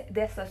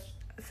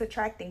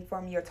 subtracting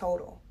from your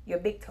total, your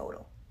big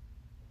total.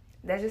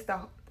 That's just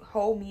to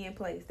hold me in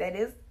place. That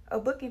is a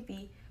booking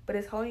fee, but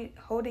it's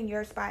holding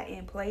your spot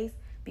in place,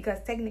 because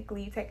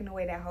technically you're taking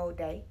away that whole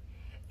day,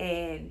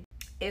 and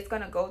it's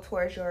going to go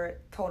towards your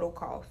total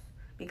cost.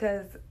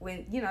 Because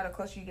when, the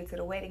closer you get to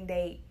the wedding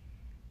date,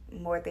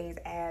 more things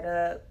add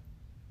up,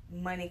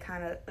 money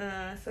kind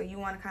of, so you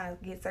want to kind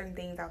of get certain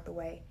things out the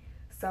way.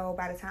 So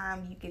by the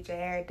time you get your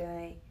hair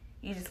done,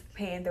 you're just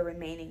paying the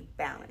remaining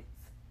balance.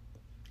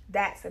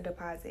 That's a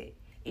deposit.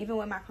 Even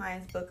when my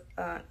clients book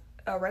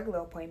a regular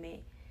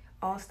appointment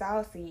on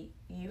Stylist,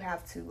 you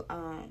have to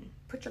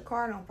put your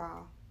card on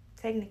file.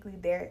 Technically,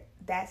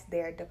 that's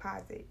their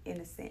deposit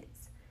in a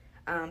sense.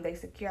 They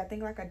secure, I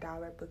think, like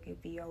 $1 booking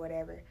fee or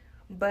whatever.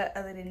 But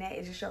other than that,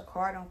 it's just your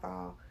card on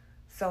file,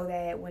 so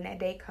that when that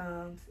day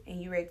comes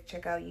and you're ready to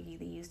check out, you can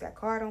either use that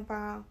card on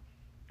file,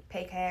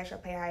 pay cash, or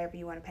pay however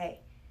you want to pay.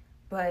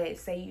 But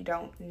say you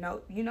don't know,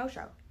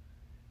 no-show.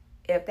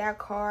 If that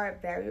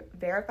card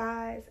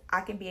verifies, I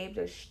can be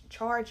able to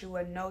charge you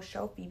a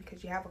no-show fee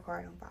because you have a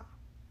card on file.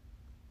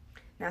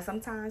 Now,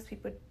 sometimes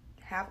people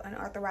have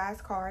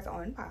unauthorized cards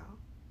on file,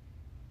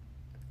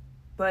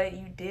 but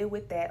you deal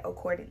with that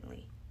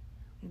accordingly.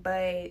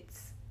 But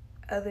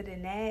other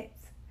than that,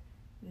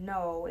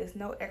 no, it's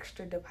no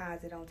extra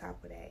deposit on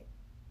top of that.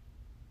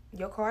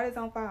 Your card is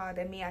on file.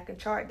 That means I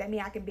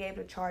can be able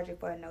to charge it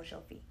for a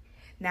no-show fee.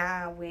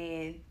 Now,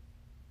 when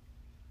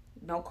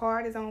no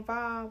card is on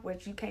file,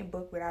 which you can't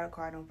book without a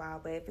card on file,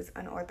 but if it's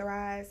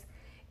unauthorized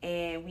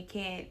and we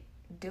can't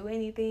do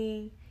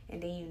anything,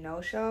 and then you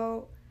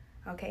no-show,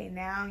 okay,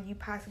 now you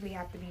possibly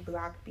have to be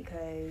blocked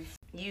because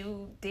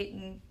you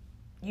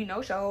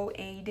no-show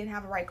and you didn't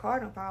have a right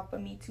card on file for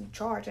me to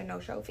charge a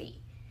no-show fee.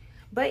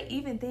 But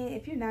even then,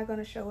 if you're not going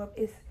to show up,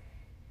 it's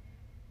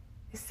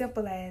as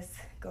simple as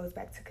goes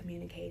back to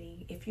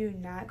communicating. If you're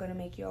not going to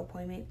make your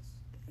appointments,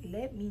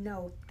 let me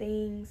know.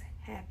 Things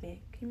happen.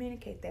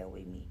 Communicate that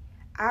with me.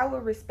 I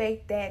would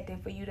respect that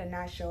than for you to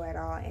not show at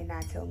all and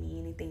not tell me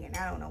anything and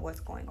I don't know what's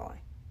going on.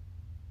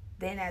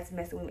 Then that's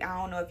messing with me. I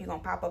don't know if you're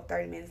going to pop up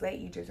 30 minutes late,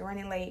 you just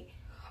running late,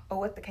 or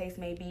what the case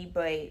may be.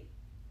 But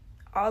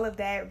all of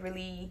that,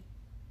 really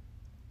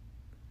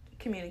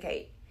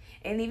communicate.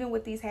 And even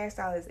with these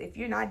hairstylists, if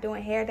you're not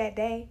doing hair that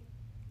day,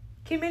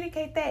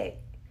 communicate that.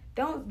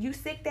 Don't, you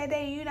sick that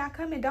day and you're not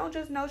coming, don't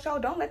just no-show.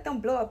 Don't let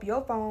them blow up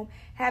your phone,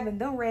 having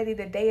them ready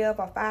the day of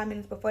or 5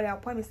 minutes before their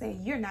appointment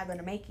saying you're not going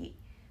to make it.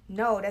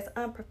 No, that's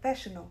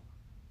unprofessional.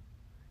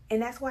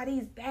 And that's why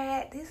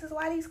this is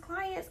why these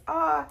clients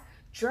are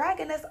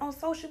dragging us on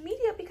social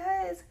media,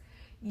 because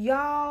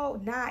y'all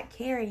not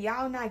caring.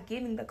 Y'all not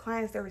giving the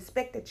clients the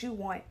respect that you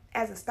want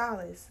as a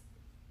stylist.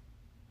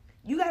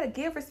 You got to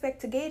give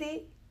respect to get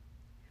it.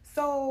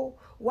 So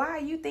why are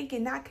you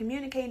thinking, not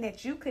communicating,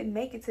 that you couldn't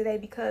make it today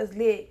because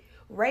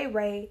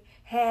Ray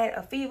had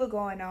a fever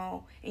going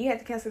on and you had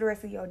to cancel the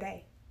rest of your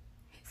day?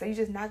 So you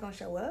just not going to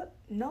show up?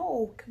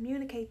 No,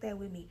 communicate that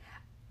with me.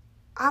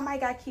 I might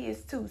got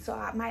kids too, so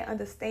I might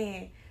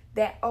understand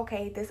that,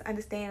 okay, just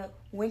understand,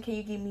 when can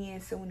you get me in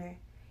sooner?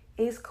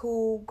 It's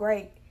cool,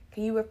 great.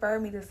 Can you refer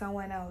me to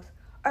someone else?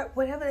 Or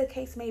whatever the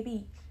case may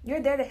be.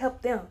 You're there to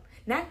help them.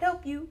 Not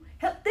help you,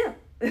 help them.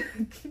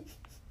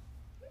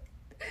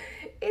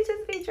 It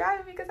just be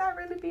driving me because I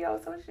really be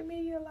on social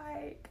media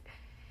like,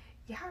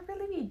 y'all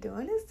really be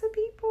doing this to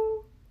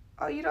people?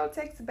 Or you don't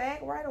text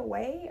back right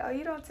away? Or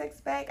you don't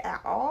text back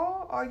at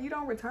all? Or you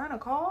don't return a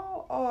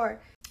call?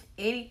 Or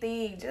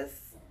anything. Just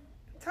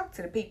talk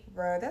to the people,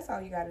 bro. That's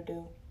all you got to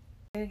do.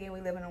 And again,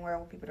 we live in a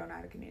world where people don't know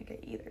how to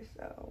communicate either.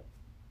 So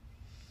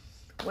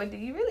what do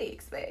you really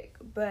expect?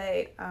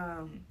 But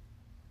y'all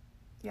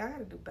got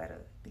to do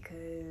better,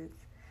 because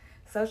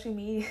social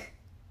media...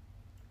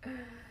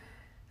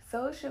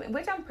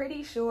 which I'm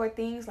pretty sure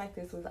things like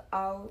this was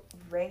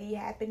already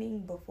happening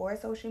before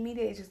social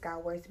media. It just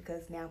got worse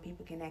because now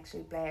people can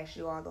actually blast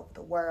you all over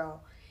the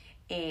world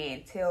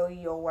and tell you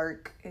your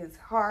work is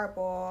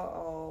horrible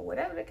or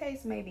whatever the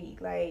case may be.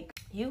 Like,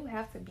 you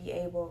have to be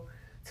able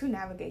to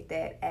navigate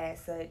that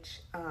as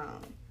such.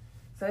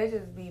 So it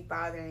just be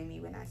bothering me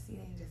when I see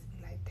it and just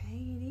be like,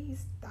 dang,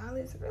 these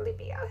stylists really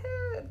be out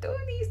here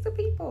doing these to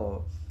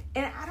people.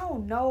 And I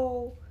don't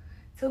know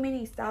too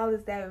many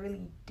stylists that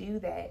really do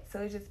that.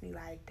 So it just be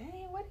like,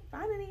 dang, where they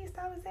finding these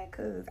stylists at?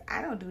 Because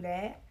I don't do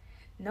that.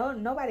 No,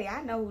 nobody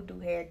I know who do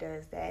hair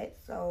does that.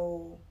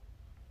 So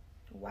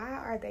why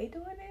are they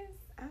doing this?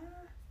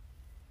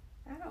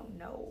 I don't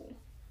know.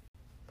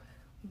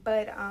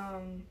 But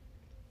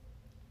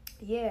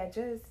yeah,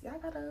 just y'all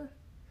gotta,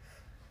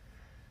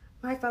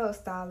 my fellow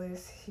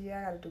stylists,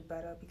 y'all gotta do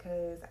better,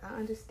 because I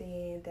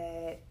understand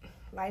that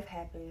life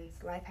happens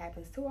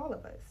to all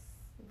of us.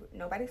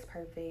 Nobody's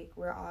perfect.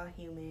 We're all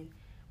human.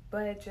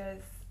 But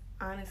just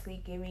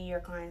honestly giving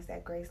your clients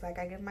that grace. Like,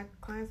 I give my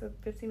clients a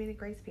 15-minute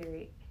grace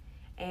period.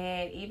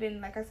 And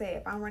even, like I said,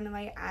 if I'm running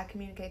late, I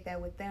communicate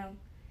that with them.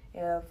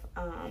 If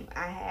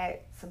I had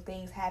some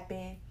things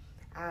happen,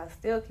 I'll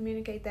still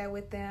communicate that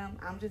with them.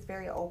 I'm just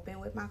very open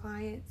with my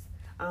clients.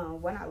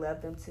 When I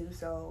love them too,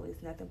 so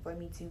it's nothing for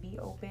me to be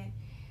open.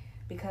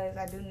 Because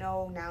I do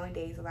know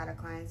nowadays a lot of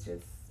clients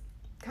just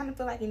kind of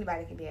feel like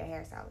anybody can be a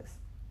hairstylist.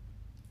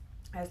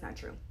 That's not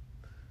true.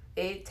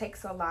 It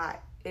takes a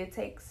lot. It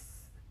takes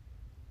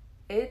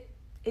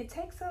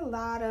a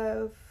lot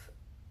of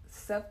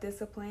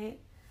self-discipline,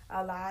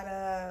 a lot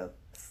of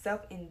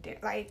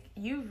self-endurance. Like,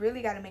 you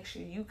really got to make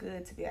sure you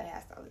good to be a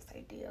hairstylist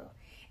type deal.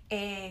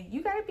 And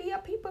you got to be a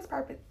people's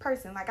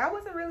person. Like, I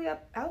was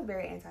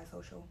very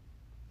antisocial.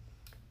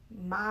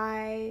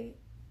 My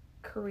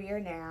career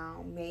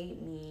now made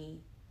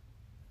me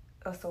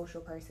a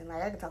social person.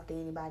 Like, I can talk to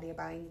anybody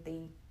about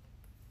anything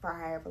for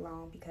however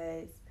long,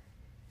 because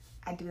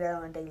I do that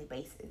on a daily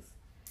basis.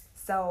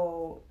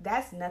 So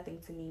that's nothing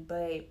to me.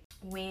 But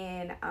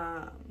when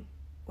I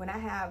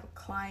have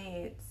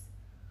clients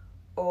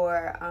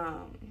or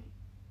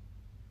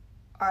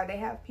they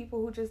have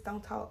people who just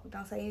don't talk,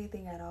 don't say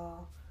anything at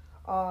all,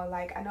 or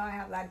like, I know I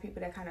have a lot of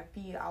people that kind of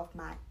feed off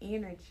my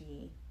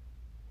energy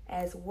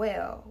as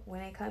well.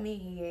 When they come in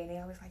here and they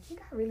always like, you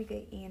got really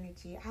good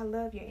energy. I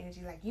love your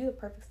energy. Like, you're a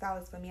perfect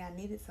stylist for me. I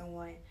needed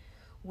someone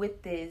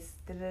with this.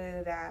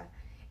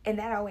 And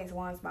that always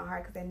warms my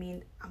heart, because that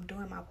means I'm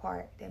doing my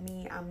part. That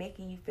means I'm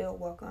making you feel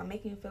welcome. I'm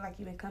making you feel like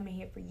you've been coming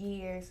here for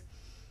years,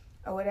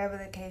 or whatever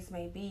the case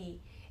may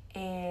be.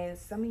 And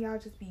some of y'all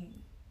just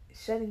be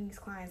shutting these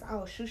clients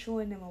out,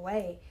 shoo-shooing them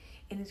away.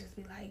 And it just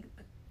be like,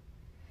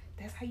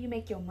 that's how you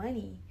make your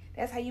money.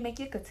 That's how you make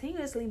your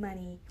continuously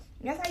money.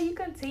 That's how you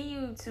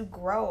continue to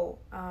grow.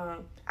 I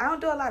don't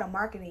do a lot of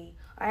marketing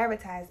or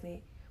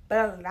advertisement,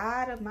 But a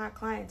lot of my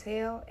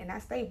clientele, and I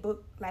stay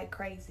booked like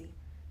crazy,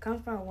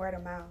 comes from word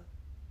of mouth.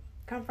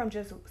 Come from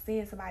just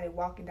seeing somebody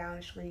walking down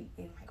the street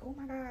and like, oh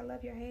my God, I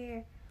love your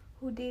hair.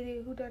 Who did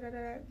it? Who da da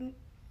da?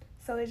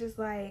 So it's just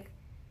like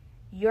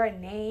your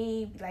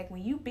name, like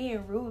when you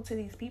being rude to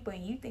these people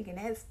and you thinking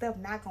that stuff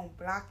not gonna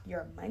block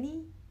your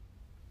money,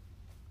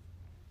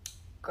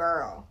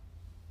 girl,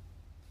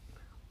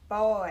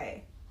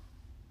 boy,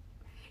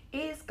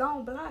 it's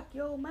gonna block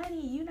your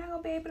money. You're not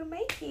gonna be able to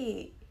make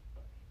it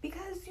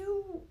because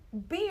you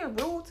being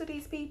rude to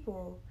these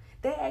people.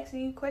 They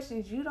asking you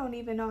questions you don't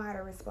even know how to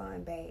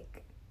respond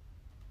back.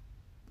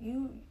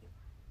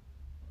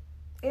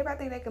 Everybody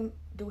think they can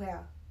do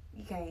hair.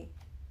 You can't.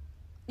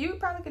 You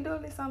probably can do a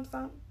little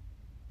something,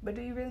 but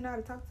do you really know how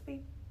to talk to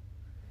people?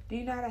 Do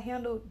you know how to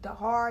handle the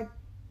hard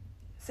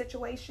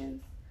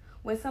situations?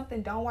 When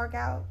something don't work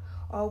out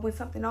or when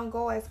something don't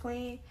go as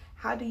planned,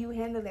 how do you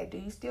handle that? Do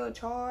you still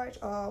charge?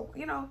 Or,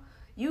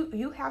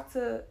 you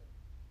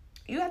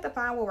have to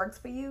find what works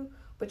for you,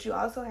 but you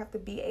also have to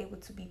be able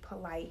to be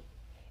polite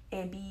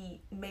and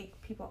make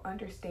people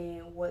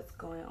understand what's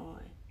going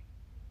on.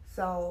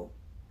 So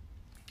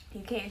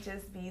you can't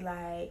just be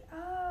like,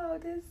 oh,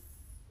 this.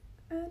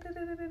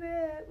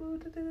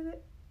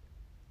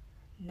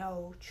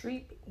 No,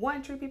 treat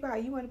people how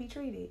you want to be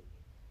treated.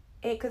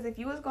 Because if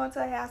you was going to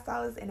a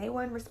hairstylist and they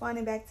wasn't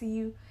responding back to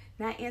you,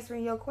 not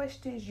answering your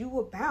questions, you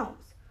will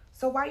bounce.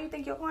 So why do you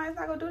think your client's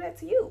not going to do that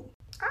to you?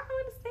 I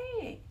don't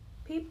understand.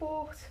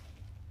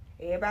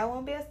 Everybody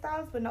want to be a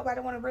stylist, but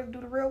nobody want to really do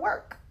the real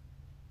work.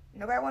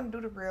 Nobody want to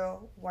do the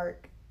real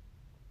work.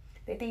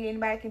 They think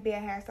anybody can be a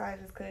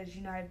hairstylist just because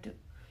you know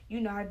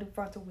how to do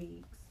frontal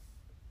wigs.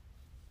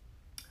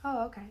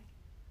 Oh, okay.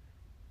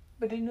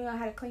 But do you know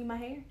how to clean my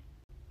hair?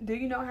 Do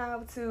you know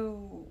how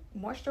to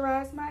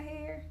moisturize my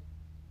hair?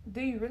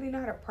 Do you really know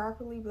how to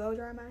properly blow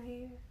dry my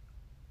hair?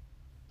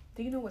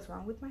 Do you know what's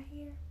wrong with my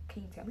hair?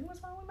 Can you tell me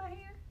what's wrong with my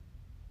hair?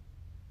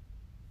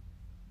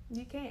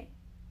 You can't.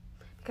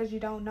 Because you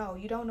don't know.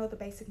 You don't know the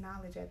basic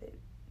knowledge of it.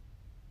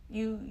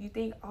 You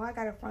think, oh, I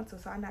got a frontal,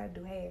 so I know how to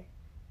do hair.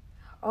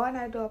 Oh, I know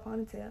how to do a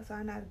ponytail, so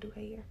I know how to do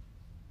hair.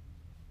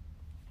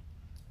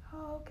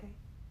 Oh, okay.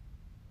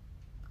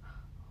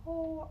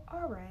 Oh,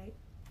 all right.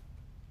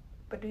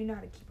 But do you know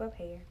how to keep up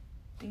hair?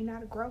 Do you know how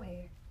to grow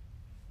hair?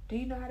 Do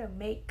you know how to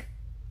make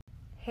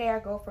hair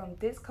go from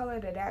this color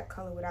to that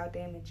color without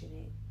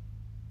damaging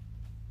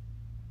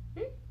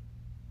it?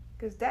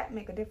 Because that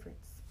make a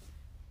difference.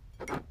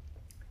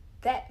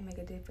 That make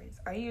a difference.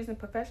 Are you using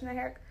professional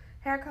hair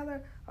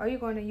color, or are you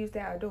going to use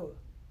that outdoor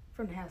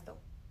from the hair store?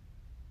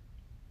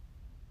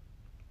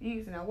 You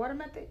using a water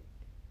method,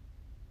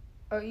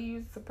 or you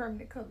using some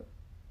permanent color?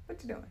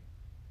 What you doing?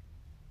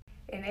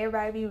 And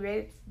everybody be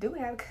ready to do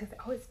hair because,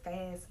 oh, it's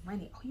fast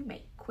money. Oh, you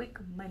make quick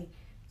money.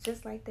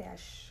 Just like that. I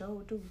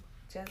sure do.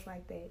 Just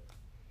like that.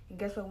 And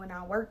guess what? When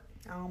I work,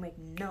 I don't make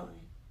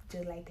none.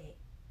 Just like that.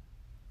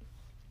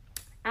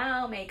 I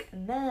don't make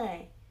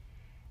none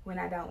when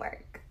I don't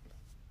work.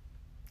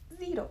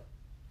 Zero.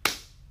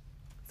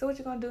 So what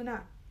you gonna do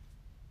now?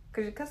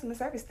 Because your customer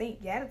service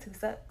stink. Your attitude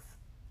sucks.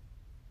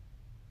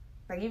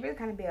 Like, you really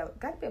kind of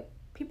gotta be a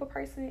people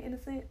person in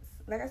a sense.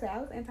 Like I said, I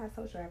was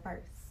antisocial at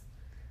first.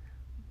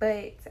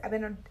 But I've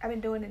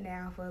been doing it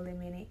now for a little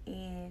minute,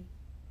 and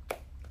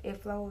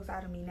it flows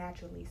out of me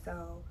naturally.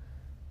 So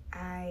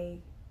I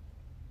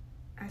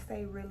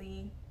stay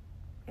really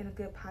in a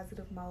good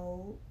positive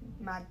mode.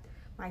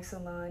 My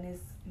salon is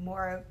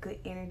more good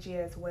energy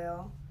as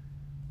well.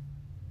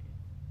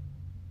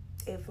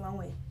 It's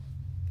flowing,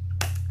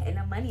 and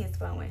the money is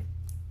flowing.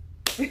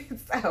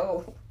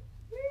 So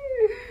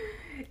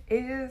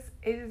it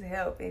just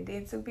helped. And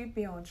then too, people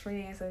be on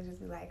trend, so it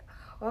just be like,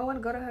 oh, I want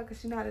to go to her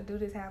because she know how to do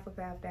this half up,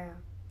 half down.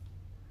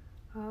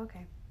 Oh,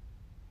 okay.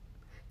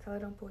 Tell her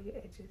don't pull your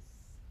edges.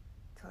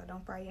 Tell her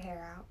don't fry your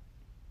hair out.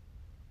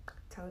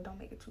 Tell her don't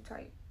make it too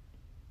tight.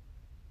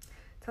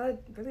 Tell her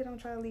really don't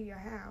try to leave your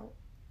hair out.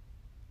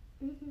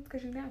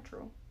 Because you're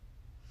natural.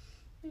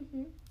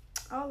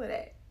 All of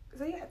that.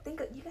 So you gotta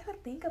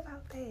think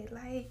about that.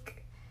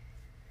 Like,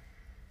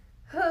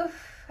 I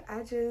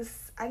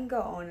can go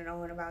on and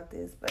on about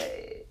this,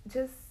 but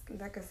just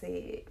like I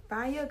said,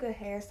 find you a good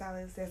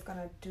hairstylist that's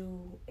gonna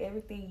do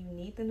everything you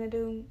need them to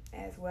do,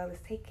 as well as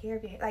take care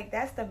of your hair. Like,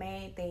 that's the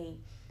main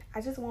thing.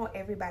 I just want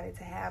everybody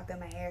to have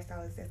them a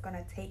hairstylist that's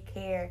gonna take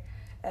care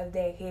of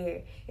their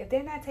hair. If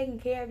they're not taking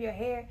care of your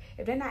hair,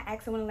 if they're not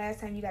asking when the last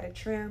time you got a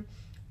trim,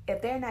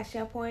 if they're not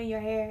shampooing your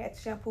hair at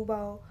the shampoo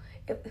bowl,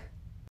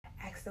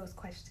 ask those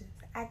questions.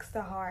 Ask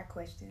the hard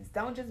questions.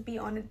 Don't just be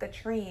on the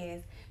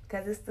trends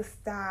because it's the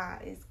style.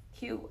 It's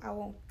cute. I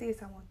want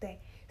this. I want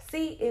that.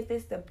 See if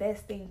it's the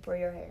best thing for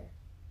your hair.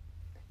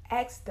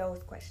 Ask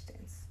those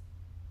questions.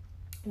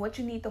 What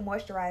you need to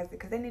moisturize it,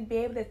 because they need to be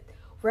able to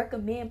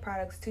recommend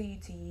products to you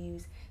to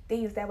use.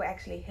 Things that will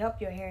actually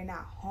help your hair,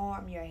 not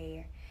harm your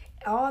hair.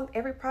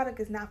 Every product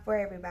is not for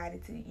everybody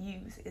to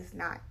use. It's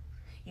not.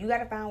 You got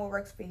to find what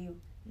works for you.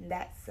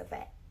 That's a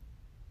fact.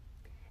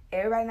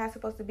 Everybody not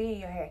supposed to be in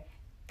your hair.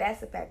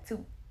 That's a fact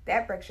too.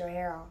 That breaks your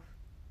hair off.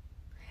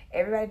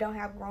 Everybody don't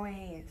have growing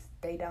hands.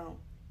 They don't.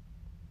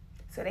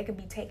 So they could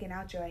be taking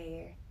out your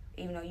hair,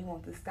 even though you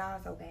want the style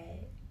so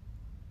bad.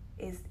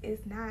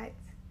 It's not.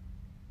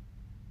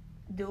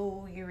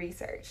 Do your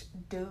research.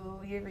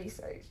 Do your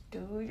research.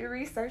 Do your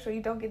research, or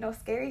you don't get no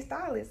scary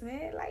stylist,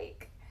 man.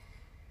 Like,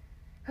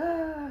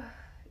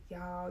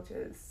 y'all.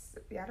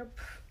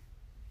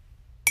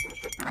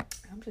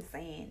 I'm just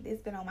saying, this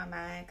been on my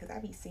mind because I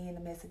be seeing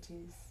the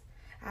messages.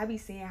 I be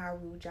seeing how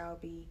rude y'all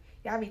be.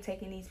 Y'all be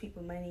taking these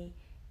people money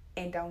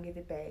and don't give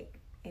it back.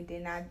 And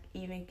then not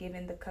even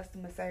giving the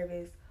customer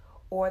service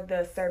or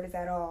the service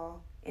at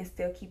all and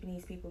still keeping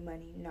these people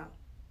money. No.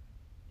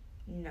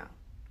 No.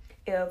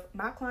 If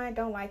my client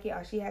don't like it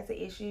or she has an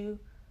issue,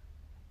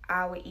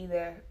 I would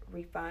either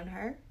refund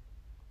her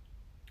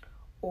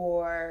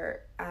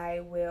or I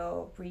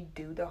will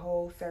redo the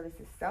whole service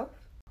itself,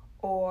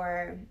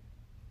 or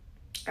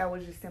I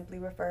would just simply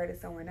refer to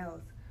someone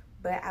else.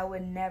 But I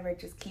would never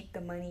just keep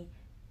the money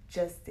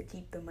just to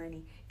keep the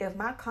money. If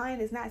my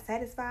client is not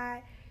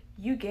satisfied,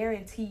 you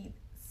guarantee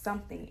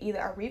something, either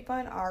a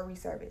refund or a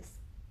reservice.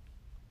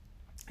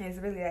 And it's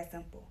really that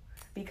simple.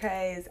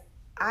 Because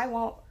I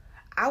want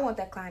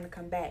that client to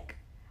come back.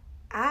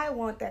 I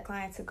want that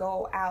client to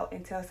go out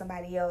and tell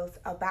somebody else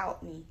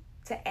about me,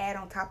 to add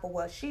on top of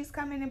what she's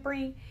coming and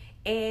bring,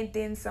 and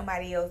then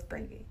somebody else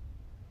bring it.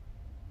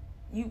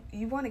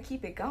 You want to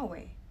keep it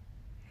going.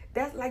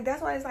 That's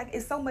why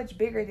it's so much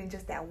bigger than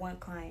just that one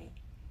client.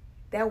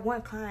 That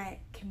one client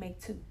can make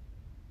 2.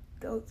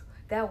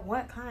 That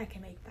one client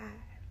can make 5.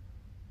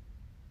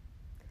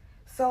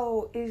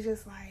 So it's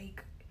just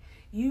like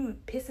you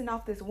pissing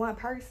off this one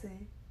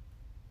person,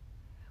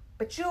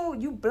 but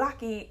you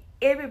blocking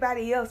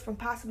everybody else from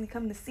possibly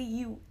coming to see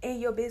you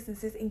and your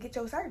businesses and get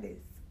your service.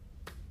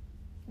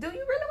 Do you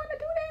really want to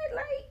do that?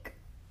 Like,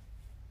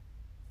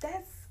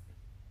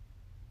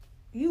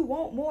 you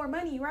want more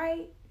money,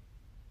 right?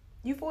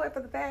 You for it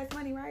for the fast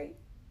money, right?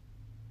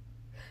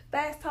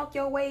 Fast talk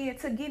your way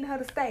into getting her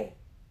to stay.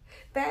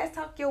 Fast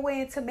talk your way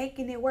into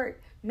making it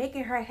work,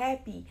 making her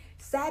happy,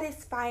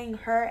 satisfying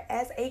her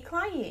as a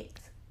client.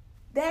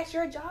 That's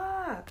your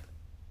job.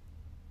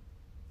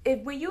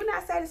 When you're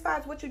not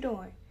satisfied, what you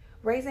doing?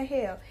 Raising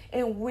hell.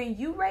 And when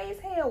you raise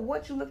hell,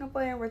 what you looking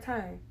for in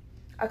return?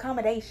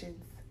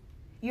 Accommodations.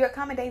 You're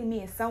accommodating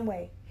me in some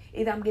way.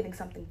 Either I'm getting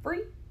something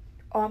free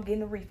or I'm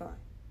getting a refund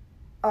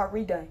or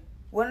redone.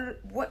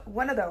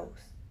 One of those.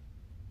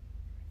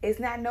 It's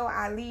not no,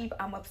 I leave,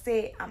 I'm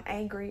upset, I'm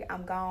angry,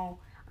 I'm gone,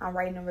 I'm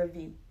writing a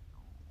review.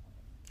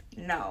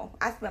 No,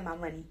 I spend my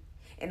money.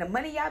 And the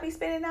money y'all be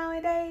spending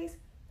nowadays,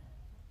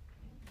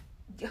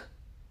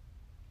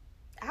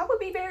 I would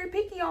be very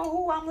picky on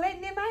who I'm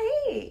letting in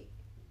my head.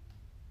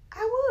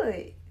 I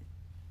would.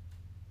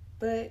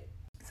 But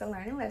it's a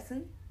learning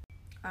lesson.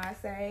 I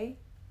say,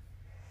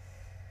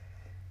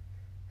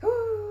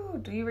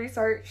 do your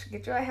research.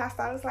 Get you a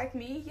hairstylist like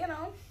me,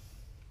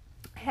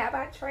 Have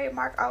our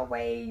trademark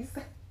always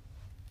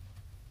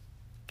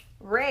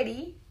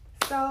ready.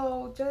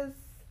 So just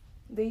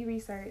do your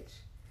research.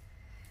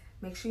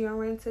 Make sure you don't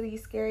run into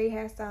these scary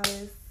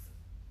hairstylists.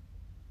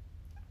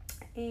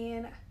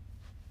 And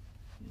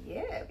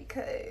yeah,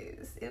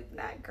 because if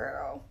not,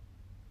 girl,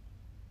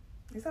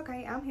 it's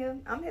okay. I'm here.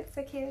 I'm here to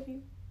take care of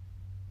you.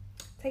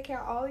 Take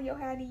care of all of your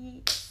hair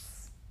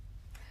needs.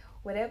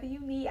 Whatever you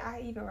need,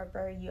 I even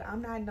refer you.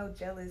 I'm not no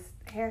jealous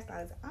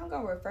hairstylist. I'm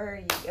going to refer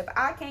you. If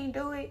I can't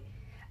do it,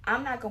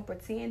 I'm not going to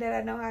pretend that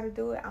I know how to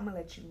do it. I'm going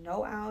to let you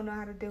know I don't know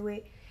how to do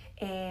it.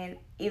 And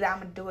either I'm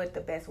going to do it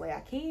the best way I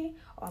can,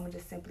 or I'm going to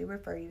just simply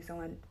refer you to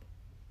someone.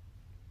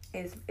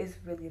 It's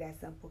really that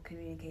simple,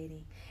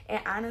 communicating.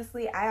 And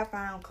honestly, I have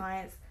found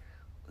clients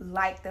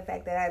like the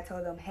fact that I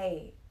told them,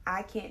 hey,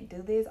 I can't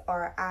do this,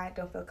 or I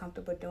don't feel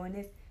comfortable doing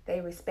this.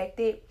 They respect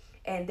it.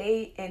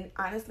 And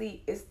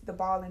honestly, it's the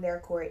ball in their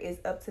court. It's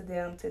up to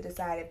them to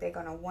decide if they're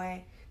going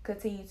to,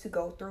 continue to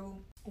go through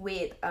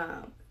with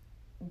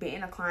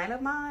being a client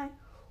of mine,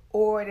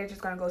 or they're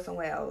just going to go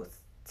somewhere else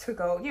to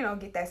go,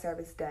 get that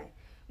service done.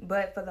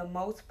 But for the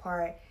most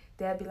part,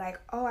 they'll be like,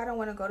 oh, I don't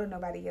want to go to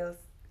nobody else.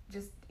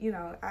 Just,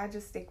 I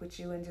just stick with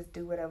you and just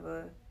do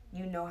whatever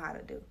you know how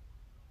to do.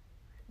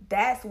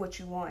 That's what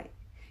you want.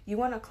 You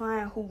want a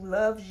client who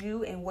loves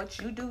you and what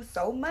you do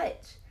so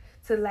much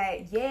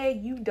to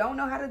you don't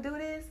know how to do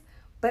this,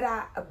 but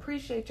I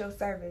appreciate your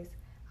service.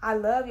 I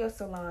love your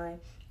salon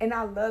and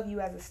I love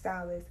you as a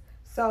stylist.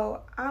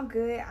 So I'm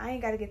good. I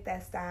ain't got to get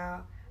that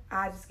style.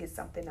 I just get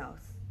something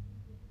else.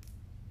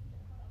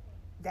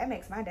 That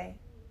makes my day.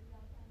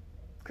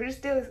 Cause you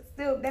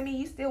still, that means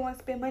you still want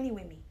to spend money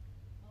with me.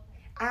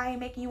 I ain't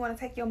making you want to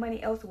take your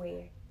money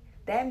elsewhere.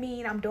 That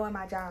means I'm doing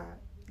my job.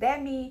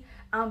 That means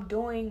I'm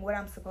doing what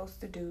I'm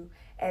supposed to do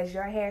as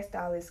your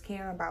hairstylist,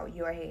 caring about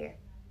your hair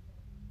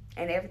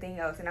and everything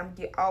else. And I'm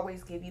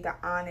always give you the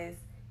honest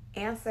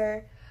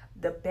answer,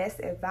 the best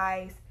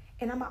advice,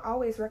 and I'm going to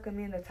always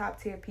recommend the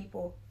top tier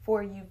people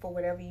for you for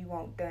whatever you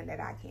want done that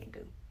I can't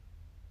do.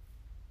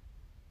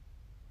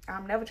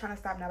 I'm never trying to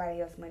stop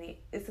nobody else's money.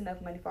 It's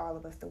enough money for all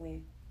of us to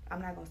win.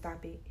 I'm not going to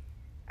stop it.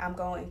 I'm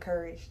going to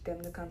encourage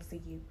them to come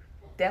see you.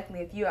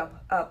 definitely, if you're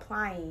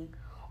applying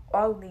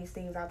all of these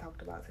things I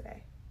talked about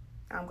today,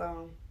 I'm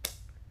gone.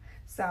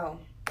 So,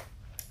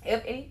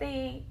 if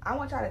anything, I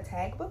want y'all to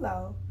tag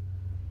below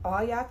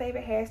all y'all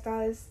favorite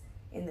hairstylists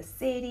in the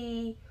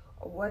city,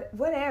 or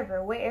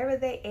whatever, wherever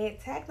they at,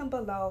 tag them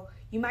below.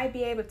 You might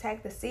be able to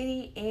tag the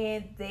city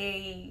and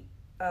the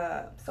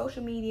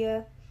social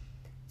media.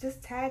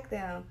 Just tag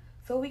them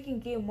so we can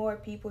get more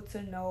people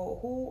to know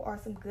who are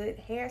some good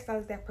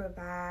hairstylists that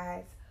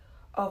provides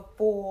a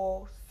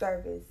full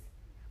service.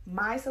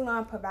 My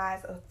salon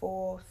provides a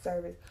full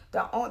service.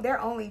 There are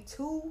only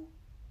two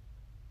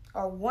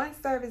or one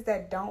service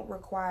that don't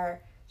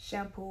require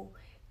shampoo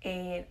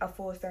and a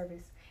full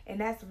service, and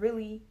that's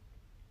really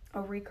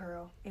a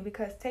recurl. And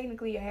because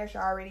technically your hair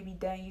should already be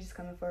done, you just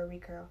coming for a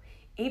recurl.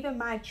 Even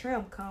my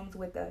trim comes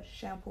with a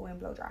shampoo and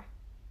blow dry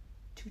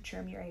to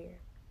trim your hair,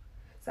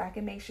 so I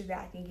can make sure that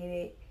I can get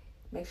it,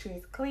 make sure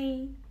it's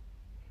clean,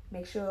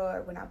 make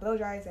sure when I blow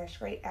dry it's as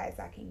straight as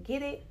I can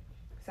get it,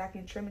 so I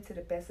can trim it to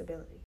the best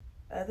ability.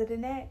 Other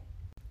than that,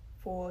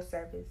 full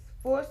service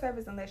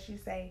unless you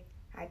say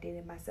I did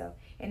it myself.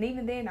 And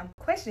even then, I'm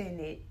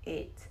questioning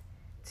it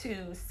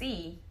to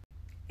see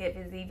if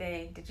it's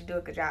even, did you do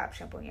a good job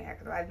shampooing your hair?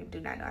 Because a lot of people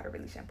do not know how to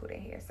really shampoo their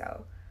hair.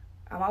 So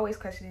I'm always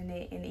questioning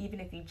it. And even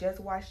if you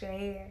just wash your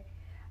hair,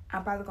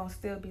 I'm probably going to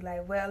still be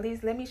like, well, at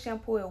least let me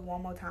shampoo it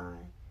one more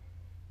time.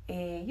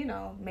 And, you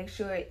know, make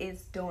sure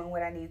it's doing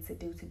what I need to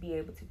do to be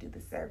able to do the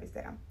service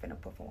that I'm going to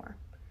perform.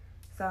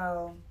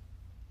 So,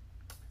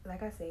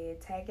 like I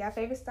said, tag your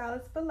favorite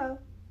stylists below.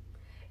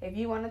 If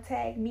you want to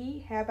tag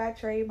me, how about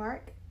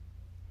trademark?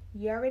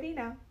 You already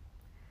know.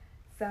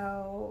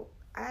 So,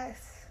 I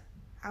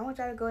want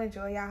y'all to go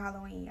enjoy y'all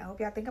Halloween. I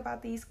hope y'all think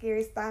about these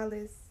scary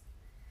stylists.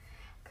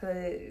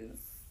 Because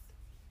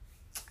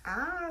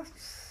I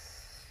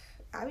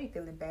be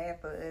feeling bad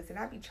for us. And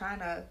I be trying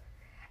to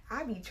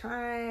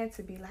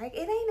be like,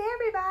 it ain't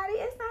everybody.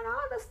 It's not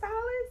all the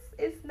stylists.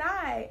 It's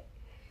not.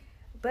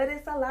 But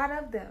it's a lot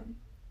of them.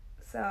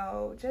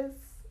 So,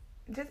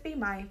 just be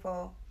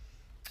mindful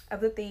of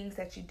the things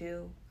that you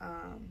do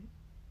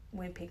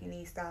when picking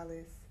these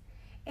stylists,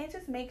 and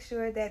just make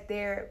sure that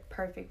they're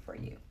perfect for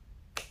you.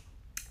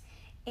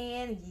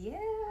 And yeah,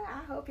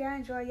 I hope y'all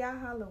enjoy y'all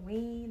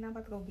Halloween. I'm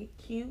about to go get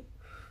cute.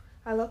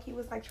 I low-key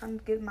was like trying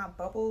to get my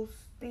bubbles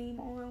theme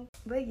on,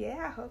 but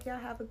yeah, I hope y'all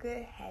have a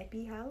good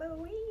happy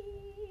Halloween.